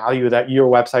the value that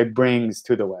your website brings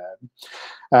to the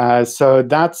web. So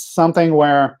that's something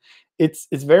where it's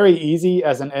very easy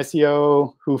as an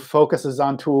SEO who focuses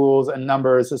on tools and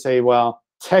numbers to say, well,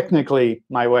 technically,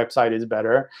 my website is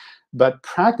better. But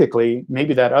practically,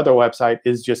 maybe that other website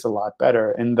is just a lot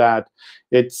better in that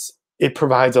it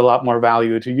provides a lot more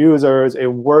value to users. It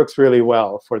works really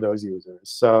well for those users.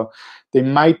 So they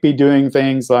might be doing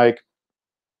things like,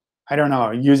 I don't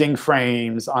know, using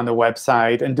frames on the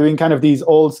website and doing kind of these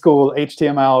old school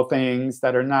HTML things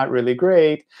that are not really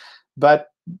great. But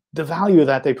the value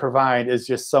that they provide is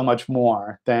just so much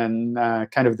more than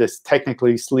kind of this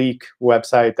technically sleek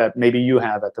website that maybe you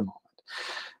have at the moment.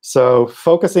 So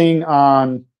focusing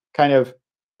on kind of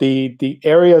the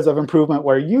areas of improvement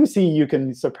where you see you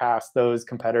can surpass those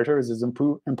competitors is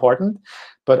important,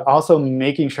 but also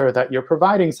making sure that you're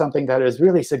providing something that is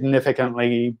really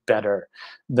significantly better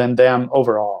than them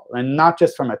overall. And not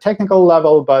just from a technical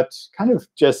level, but kind of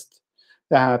just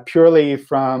purely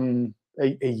from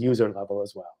a user level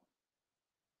as well.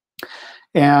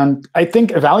 And I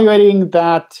think evaluating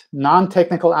that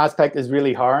non-technical aspect is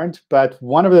really hard. But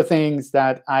one of the things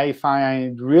that I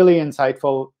find really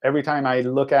insightful every time I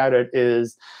look at it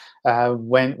is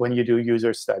when you do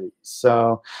user studies.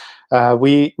 So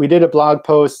we did a blog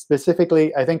post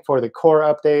specifically, I think, for the core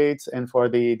updates and for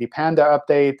the Panda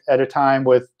update at a time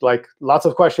with like lots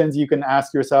of questions you can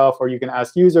ask yourself or you can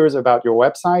ask users about your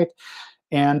website.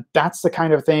 And that's the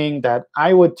kind of thing that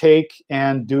I would take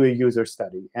and do a user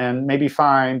study and maybe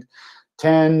find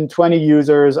 10, 20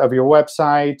 users of your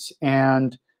website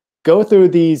and go through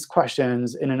these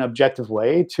questions in an objective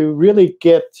way to really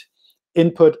get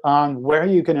input on where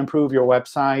you can improve your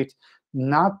website,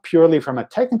 not purely from a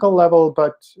technical level,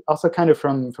 but also kind of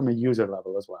from a user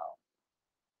level as well.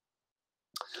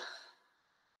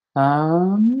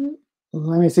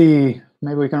 Let me see.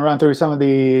 Maybe we can run through some of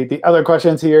the other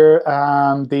questions here.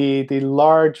 The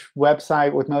large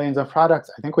website with millions of products,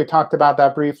 I think we talked about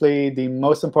that briefly. The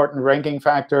most important ranking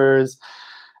factors.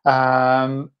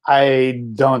 I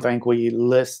don't think we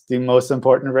list the most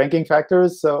important ranking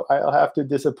factors, so I'll have to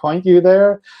disappoint you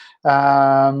there.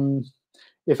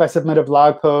 If I submit a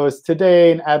blog post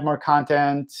today and add more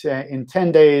content in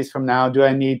 10 days from now, do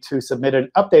I need to submit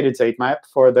an updated sitemap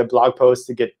for the blog post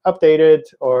to get updated,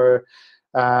 or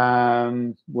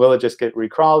will it just get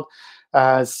recrawled?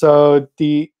 So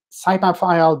the sitemap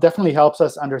file definitely helps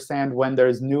us understand when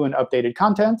there's new and updated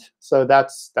content. So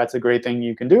that's a great thing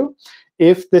you can do.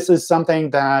 If this is something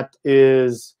that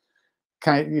is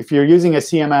if you're using a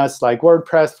CMS like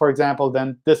WordPress, for example,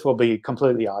 then this will be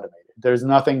completely automated. There's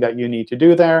nothing that you need to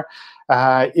do there.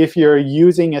 If you're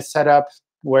using a setup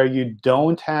where you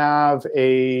don't have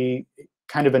a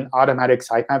kind of an automatic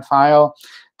sitemap file,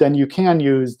 then you can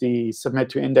use the submit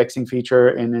to indexing feature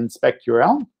in inspect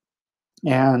URL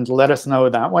and let us know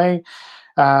that way.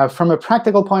 From a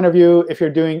practical point of view, if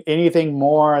you're doing anything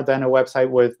more than a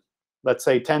website with, let's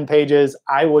say, 10 pages,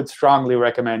 I would strongly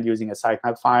recommend using a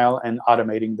sitemap file and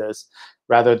automating this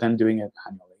rather than doing it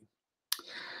manually.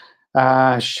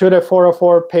 Should a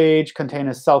 404 page contain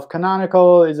a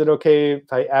self-canonical? Is it OK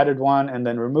if I added one and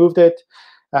then removed it?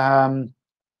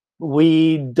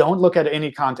 We don't look at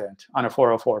any content on a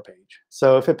 404 page.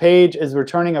 So if a page is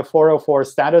returning a 404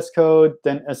 status code,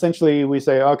 then essentially we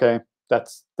say, OK,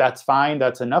 that's fine.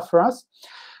 That's enough for us.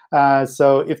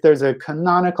 So if there's a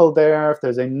canonical there, if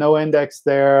there's a no index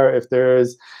there, if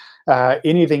there's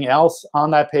anything else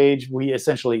on that page, we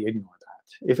essentially ignore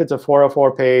that. If it's a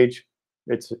 404 page,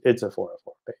 it's a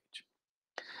 404 page.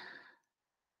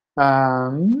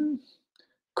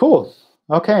 Cool.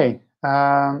 OK.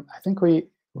 I think we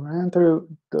ran through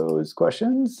those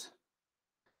questions.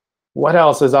 What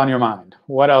else is on your mind?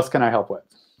 What else can I help with?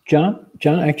 John,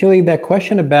 actually, that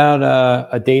question about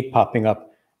a date popping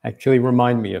up actually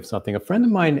reminded me of something. A friend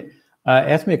of mine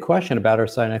asked me a question about our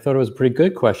site, and I thought it was a pretty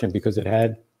good question because it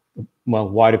had, well,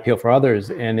 wide appeal for others,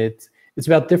 and it's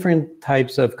about different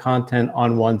types of content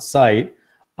on one site.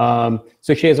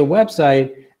 So she has a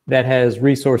website that has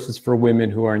resources for women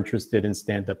who are interested in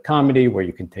stand-up comedy, where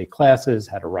you can take classes,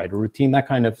 how to write a routine, that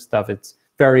kind of stuff. It's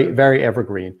very, very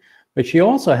evergreen. But she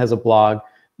also has a blog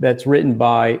that's written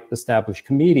by established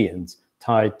comedians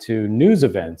tied to news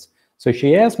events. So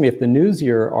she asked me if the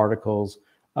Newsier articles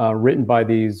written by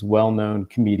these well-known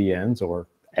comedians or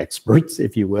experts,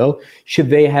 if you will, should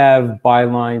they have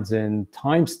bylines and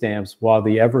timestamps while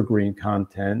the evergreen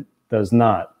content does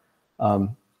not?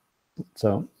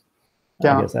 So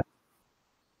yeah, I guess that.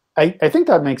 I think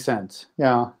that makes sense.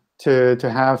 Yeah, to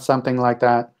have something like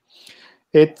that.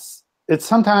 It's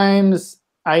sometimes,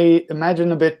 I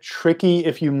imagine, a bit tricky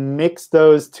if you mix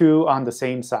those two on the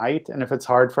same site, and if it's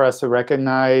hard for us to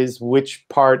recognize which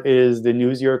part is the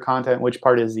Newsier content, which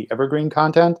part is the evergreen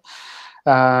content.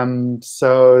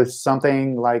 So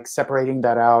something like separating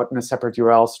that out in a separate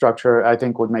URL structure, I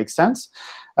think, would make sense.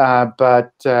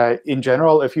 But in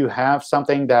general, if you have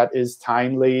something that is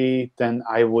timely, then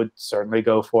I would certainly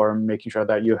go for making sure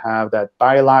that you have that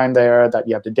byline there, that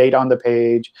you have the date on the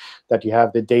page, that you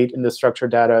have the date in the structured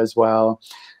data as well,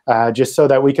 just so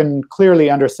that we can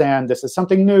clearly understand this is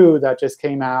something new that just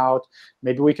came out.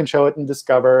 Maybe we can show it in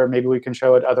Discover. Maybe we can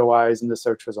show it otherwise in the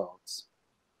search results.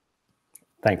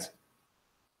 Thanks.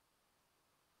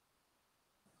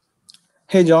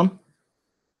 Hey, John.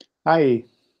 Hi.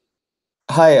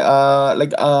 Hi,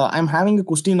 I'm having a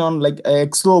question on like a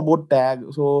XRobot tag.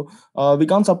 So we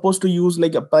can't supposed to use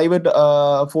like a private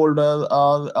folder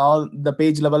or the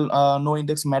page level no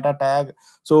index meta tag.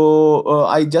 So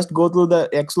I just go through the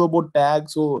XRobot tag.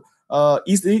 So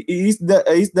is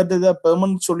that the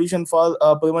permanent solution for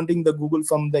preventing the Google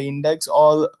from the index,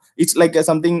 or it's like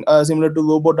something similar to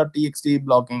robot.txt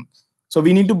blocking? So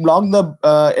we need to block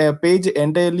the page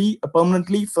entirely,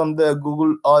 permanently from the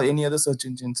Google or any other search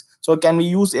engines. So can we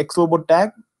use XRobot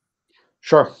tag?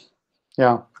 Sure.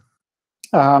 Yeah.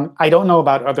 I don't know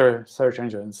about other search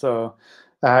engines. So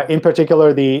in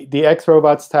particular, the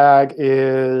XRobots tag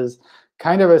is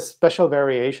kind of a special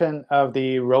variation of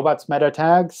the robots meta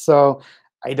tag. So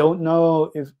I don't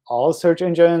know if all search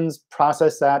engines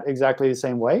process that exactly the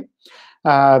same way.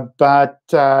 But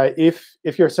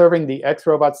if you're serving the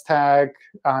XRobots tag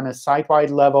on a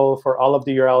site-wide level for all of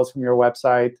the URLs from your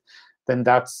website, then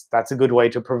that's a good way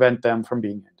to prevent them from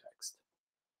being indexed.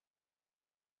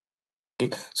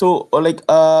 Okay. So like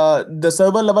the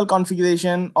server level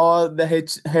configuration or the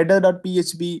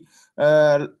header.php,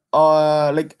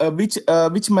 or like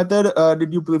which method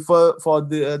did you prefer for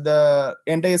the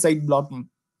entire site blocking?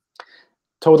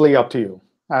 Totally up to you.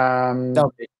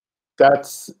 Okay.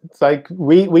 It's like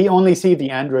we only see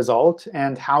the end result,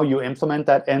 and how you implement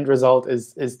that end result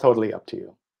is totally up to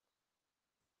you.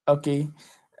 Okay.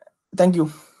 Thank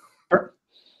you. Sure.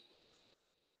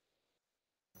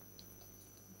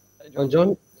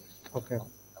 John? Okay.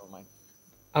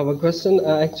 Our question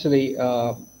actually,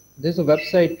 there's a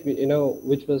website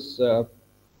which was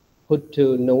put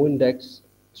to no index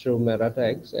through meta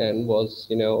tags and was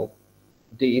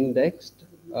de-indexed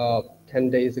 10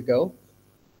 days ago.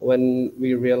 when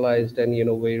we realized and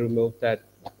we removed that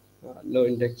no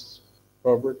index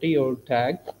property or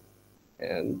tag,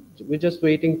 and we're just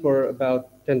waiting for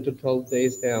about 10 to 12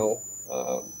 days now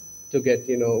to get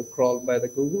crawled by the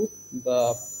Google.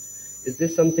 But is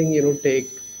this something take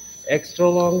extra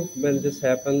long when this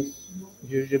happens?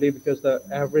 Usually because the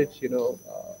average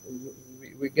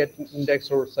we get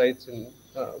index our sites in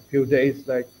a few days,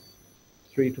 like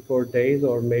 3 to 4 days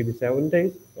or maybe 7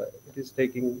 days, but it is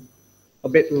taking a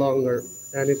bit longer.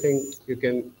 Anything you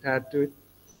can add to it?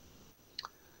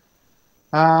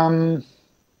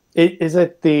 Is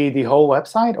it the whole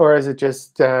website, or is it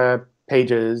just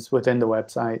pages within the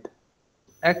website?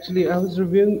 Actually, I was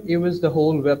reviewing, it was the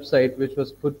whole website which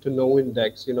was put to no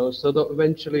index, so the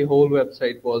eventually whole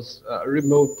website was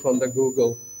removed from the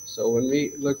Google. So when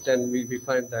we looked and we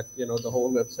find that, the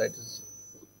whole website is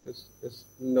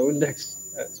no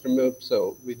index, it's removed.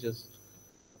 So we just,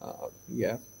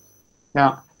 yeah.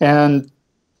 Yeah, and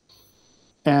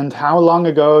how long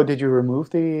ago did you remove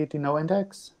the no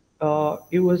index?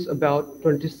 It was about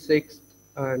 26th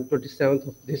and 27th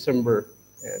of December,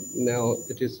 and now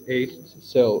it is 8th,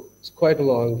 so it's quite a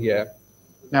long, yeah.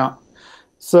 Yeah,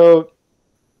 so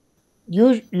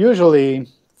usually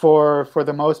for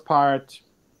the most part,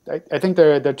 I think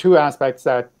there are two aspects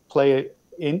that play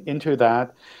into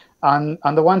that. On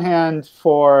the one hand,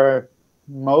 for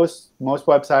most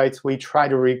websites, we try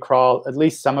to recrawl at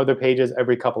least some of the pages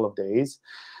every couple of days.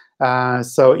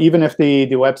 So even if the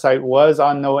website was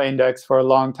on no index for a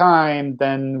long time,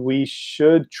 then we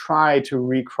should try to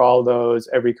recrawl those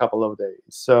every couple of days.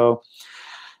 So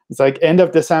it's like end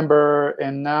of December,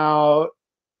 and now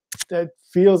it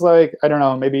feels like, I don't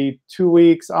know, maybe 2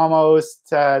 weeks almost.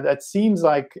 That seems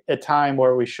like a time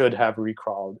where we should have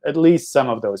recrawled at least some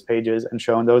of those pages and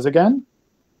shown those again.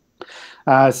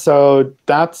 So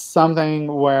that's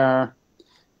something where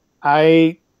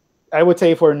I would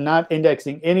say if we're not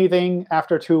indexing anything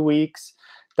after 2 weeks,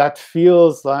 that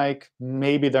feels like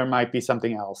maybe there might be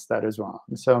something else that is wrong.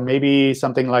 So maybe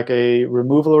something like a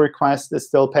removal request is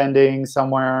still pending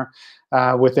somewhere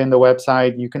within the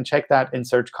website. You can check that in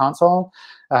Search Console.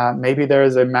 Maybe there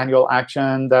is a manual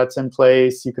action that's in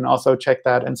place. You can also check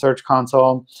that in Search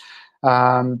Console.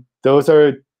 Those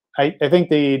are, I think,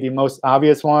 the most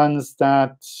obvious ones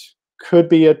that could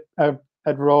be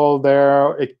at role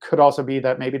there. It could also be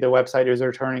that maybe the website is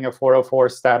returning a 404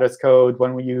 status code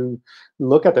when you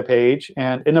look at the page.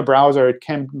 And in a browser, it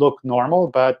can look normal,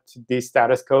 but the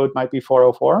status code might be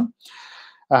 404.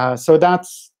 So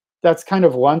that's kind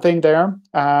of one thing there.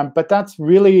 But that's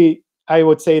really, I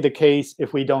would say, the case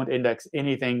if we don't index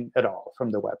anything at all from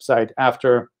the website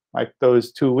after like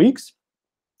those 2 weeks.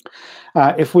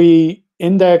 If we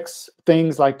index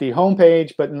things like the home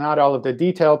page, but not all of the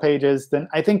detail pages, then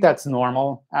I think that's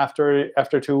normal after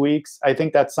 2 weeks. I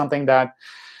think that's something that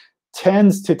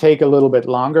tends to take a little bit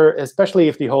longer, especially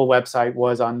if the whole website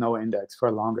was on no index for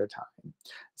a longer time.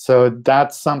 So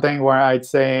that's something where I'd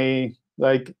say,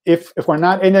 like, if we're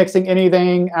not indexing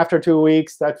anything after 2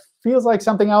 weeks, that feels like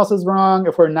something else is wrong.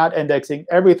 If we're not indexing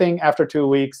everything after 2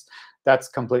 weeks, that's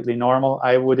completely normal.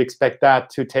 I would expect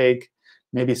that to take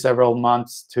maybe several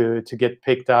months to get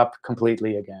picked up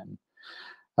completely again.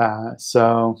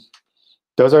 So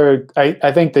those are,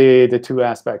 I think, the two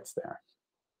aspects there.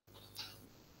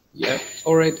 Yeah.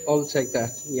 All right. I'll take that.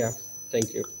 Yeah.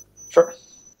 Thank you. Sure.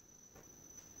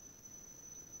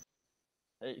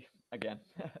 Hey, again.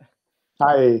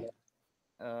 Hi.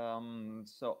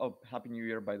 So, Happy New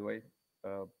Year, by the way,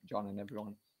 John and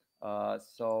everyone. I've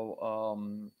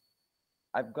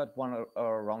got one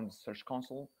around the Search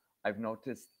Console. I've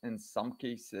noticed in some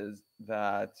cases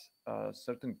that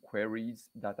certain queries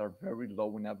that are very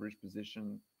low in average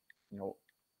position,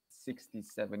 60,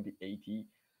 70, 80,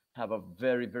 have a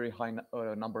very, very high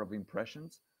number of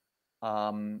impressions.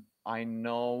 I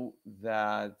know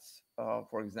that,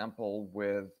 for example,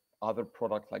 with other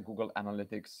products like Google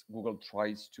Analytics, Google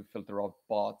tries to filter out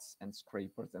bots and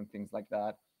scrapers and things like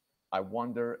that. I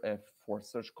wonder if for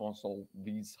Search Console,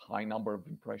 these high number of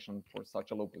impressions for such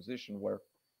a low position where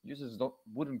users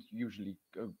wouldn't usually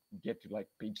get to like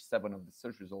page 7 of the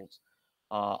search results,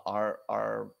 are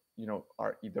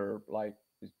either like,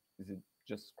 is it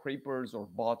just scrapers or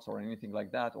bots or anything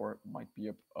like that, or it might be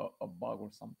a bug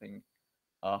or something?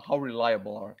 How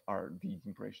reliable are these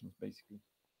impressions, basically?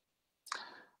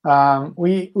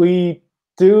 We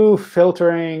do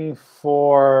filtering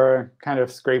for kind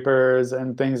of scrapers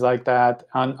and things like that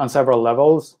on several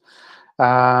levels.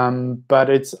 But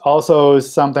it's also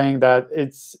something that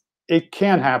it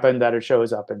can happen that it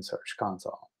shows up in Search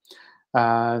Console.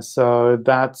 So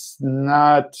that's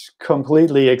not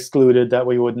completely excluded that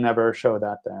we would never show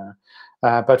that there.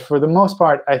 But for the most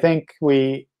part, I think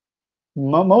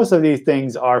most of these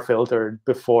things are filtered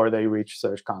before they reach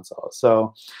Search Console.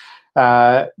 So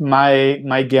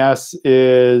my guess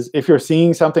is if you're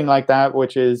seeing something like that,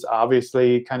 which is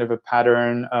obviously kind of a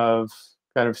pattern of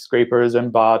kind of scrapers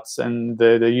and bots and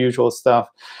the usual stuff,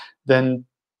 then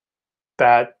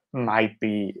that might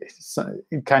be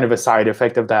kind of a side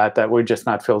effect of that we're just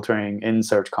not filtering in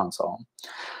Search Console.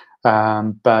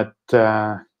 But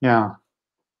yeah.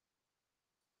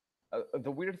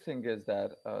 The weird thing is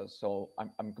that, so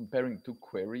I'm comparing two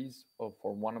queries.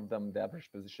 For one of them, the average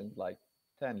position is like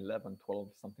 10, 11, 12,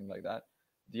 something like that.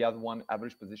 The other one,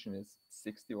 average position is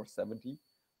 60 or 70.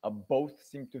 Both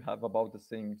seem to have about the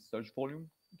same search volume,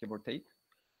 give or take.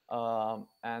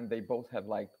 And they both have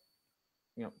like,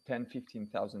 10,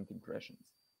 15,000 impressions.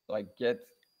 So I get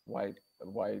why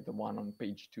the one on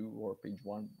page 2 or page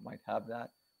 1 might have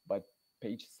that, but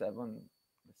page 7,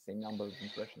 the same number of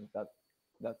impressions, that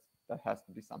has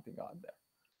to be something odd there.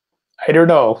 I don't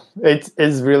know.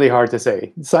 It's really hard to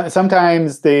say.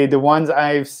 Sometimes the ones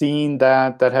I've seen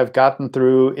that have gotten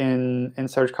through in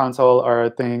Search Console are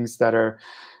things that are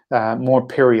more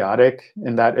periodic,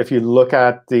 in that if you look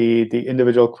at the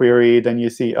individual query, then you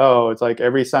see, oh, it's like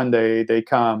every Sunday they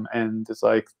come and it's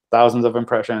like thousands of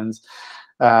impressions.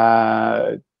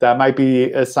 That might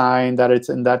be a sign that it's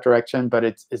in that direction, but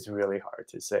it's really hard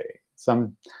to say.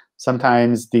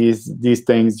 Sometimes these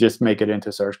things just make it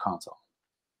into Search Console.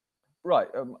 Right.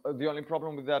 The only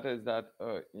problem with that is that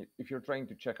if you're trying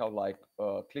to check out like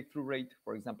click-through rate,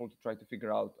 for example, to try to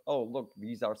figure out, oh, look,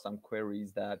 these are some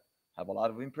queries that have a lot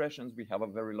of impressions. We have a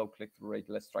very low click-through rate.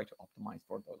 Let's try to optimize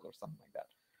for those or something like that.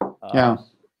 Yeah.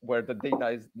 Where the data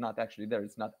is not actually there.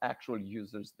 It's not actual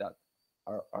users that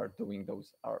are doing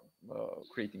those, are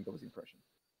creating those impressions.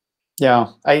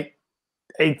 Yeah, I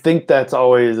think that's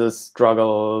always a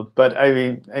struggle. But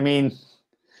I mean,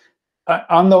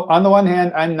 on the one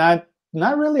hand, I'm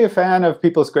not really a fan of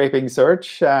people scraping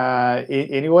search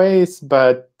anyways,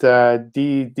 but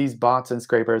these bots and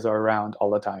scrapers are around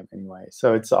all the time anyway.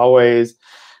 So it's always,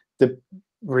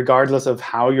 regardless of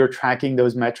how you're tracking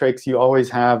those metrics, you always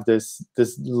have this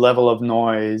level of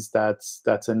noise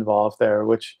that's involved there,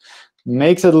 which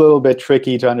makes it a little bit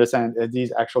tricky to understand, are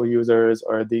these actual users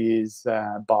or are these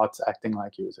bots acting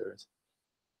like users?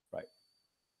 Right.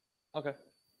 OK.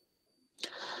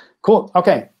 Cool.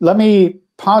 OK, let me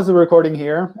pause the recording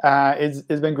here. It's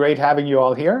been great having you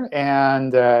all here.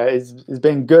 And it's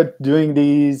been good doing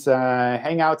these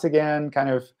Hangouts again, kind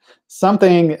of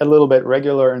something a little bit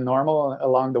regular and normal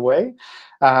along the way.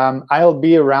 I'll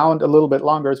be around a little bit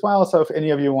longer as well. So if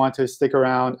any of you want to stick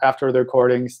around after the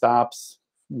recording stops,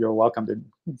 you're welcome to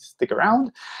stick around.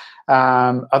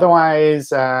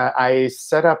 Otherwise, I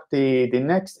set up the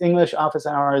next English office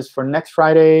hours for next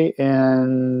Friday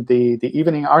in the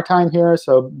evening our time here,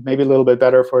 so maybe a little bit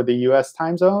better for the US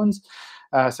time zones.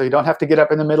 So you don't have to get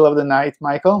up in the middle of the night,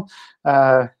 Michael.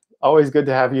 Always good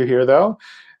to have you here, though.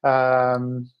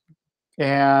 And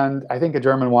I think a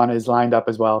German one is lined up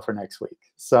as well for next week.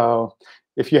 So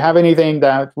if you have anything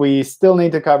that we still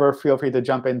need to cover, feel free to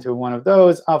jump into one of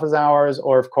those office hours,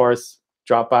 or, of course,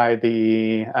 drop by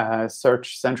the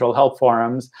Search Central help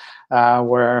forums,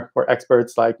 where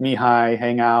experts like Mihai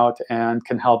hang out and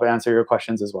can help answer your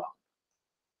questions as well.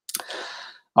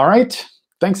 All right.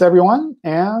 Thanks, everyone.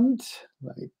 And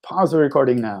let me pause the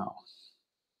recording now.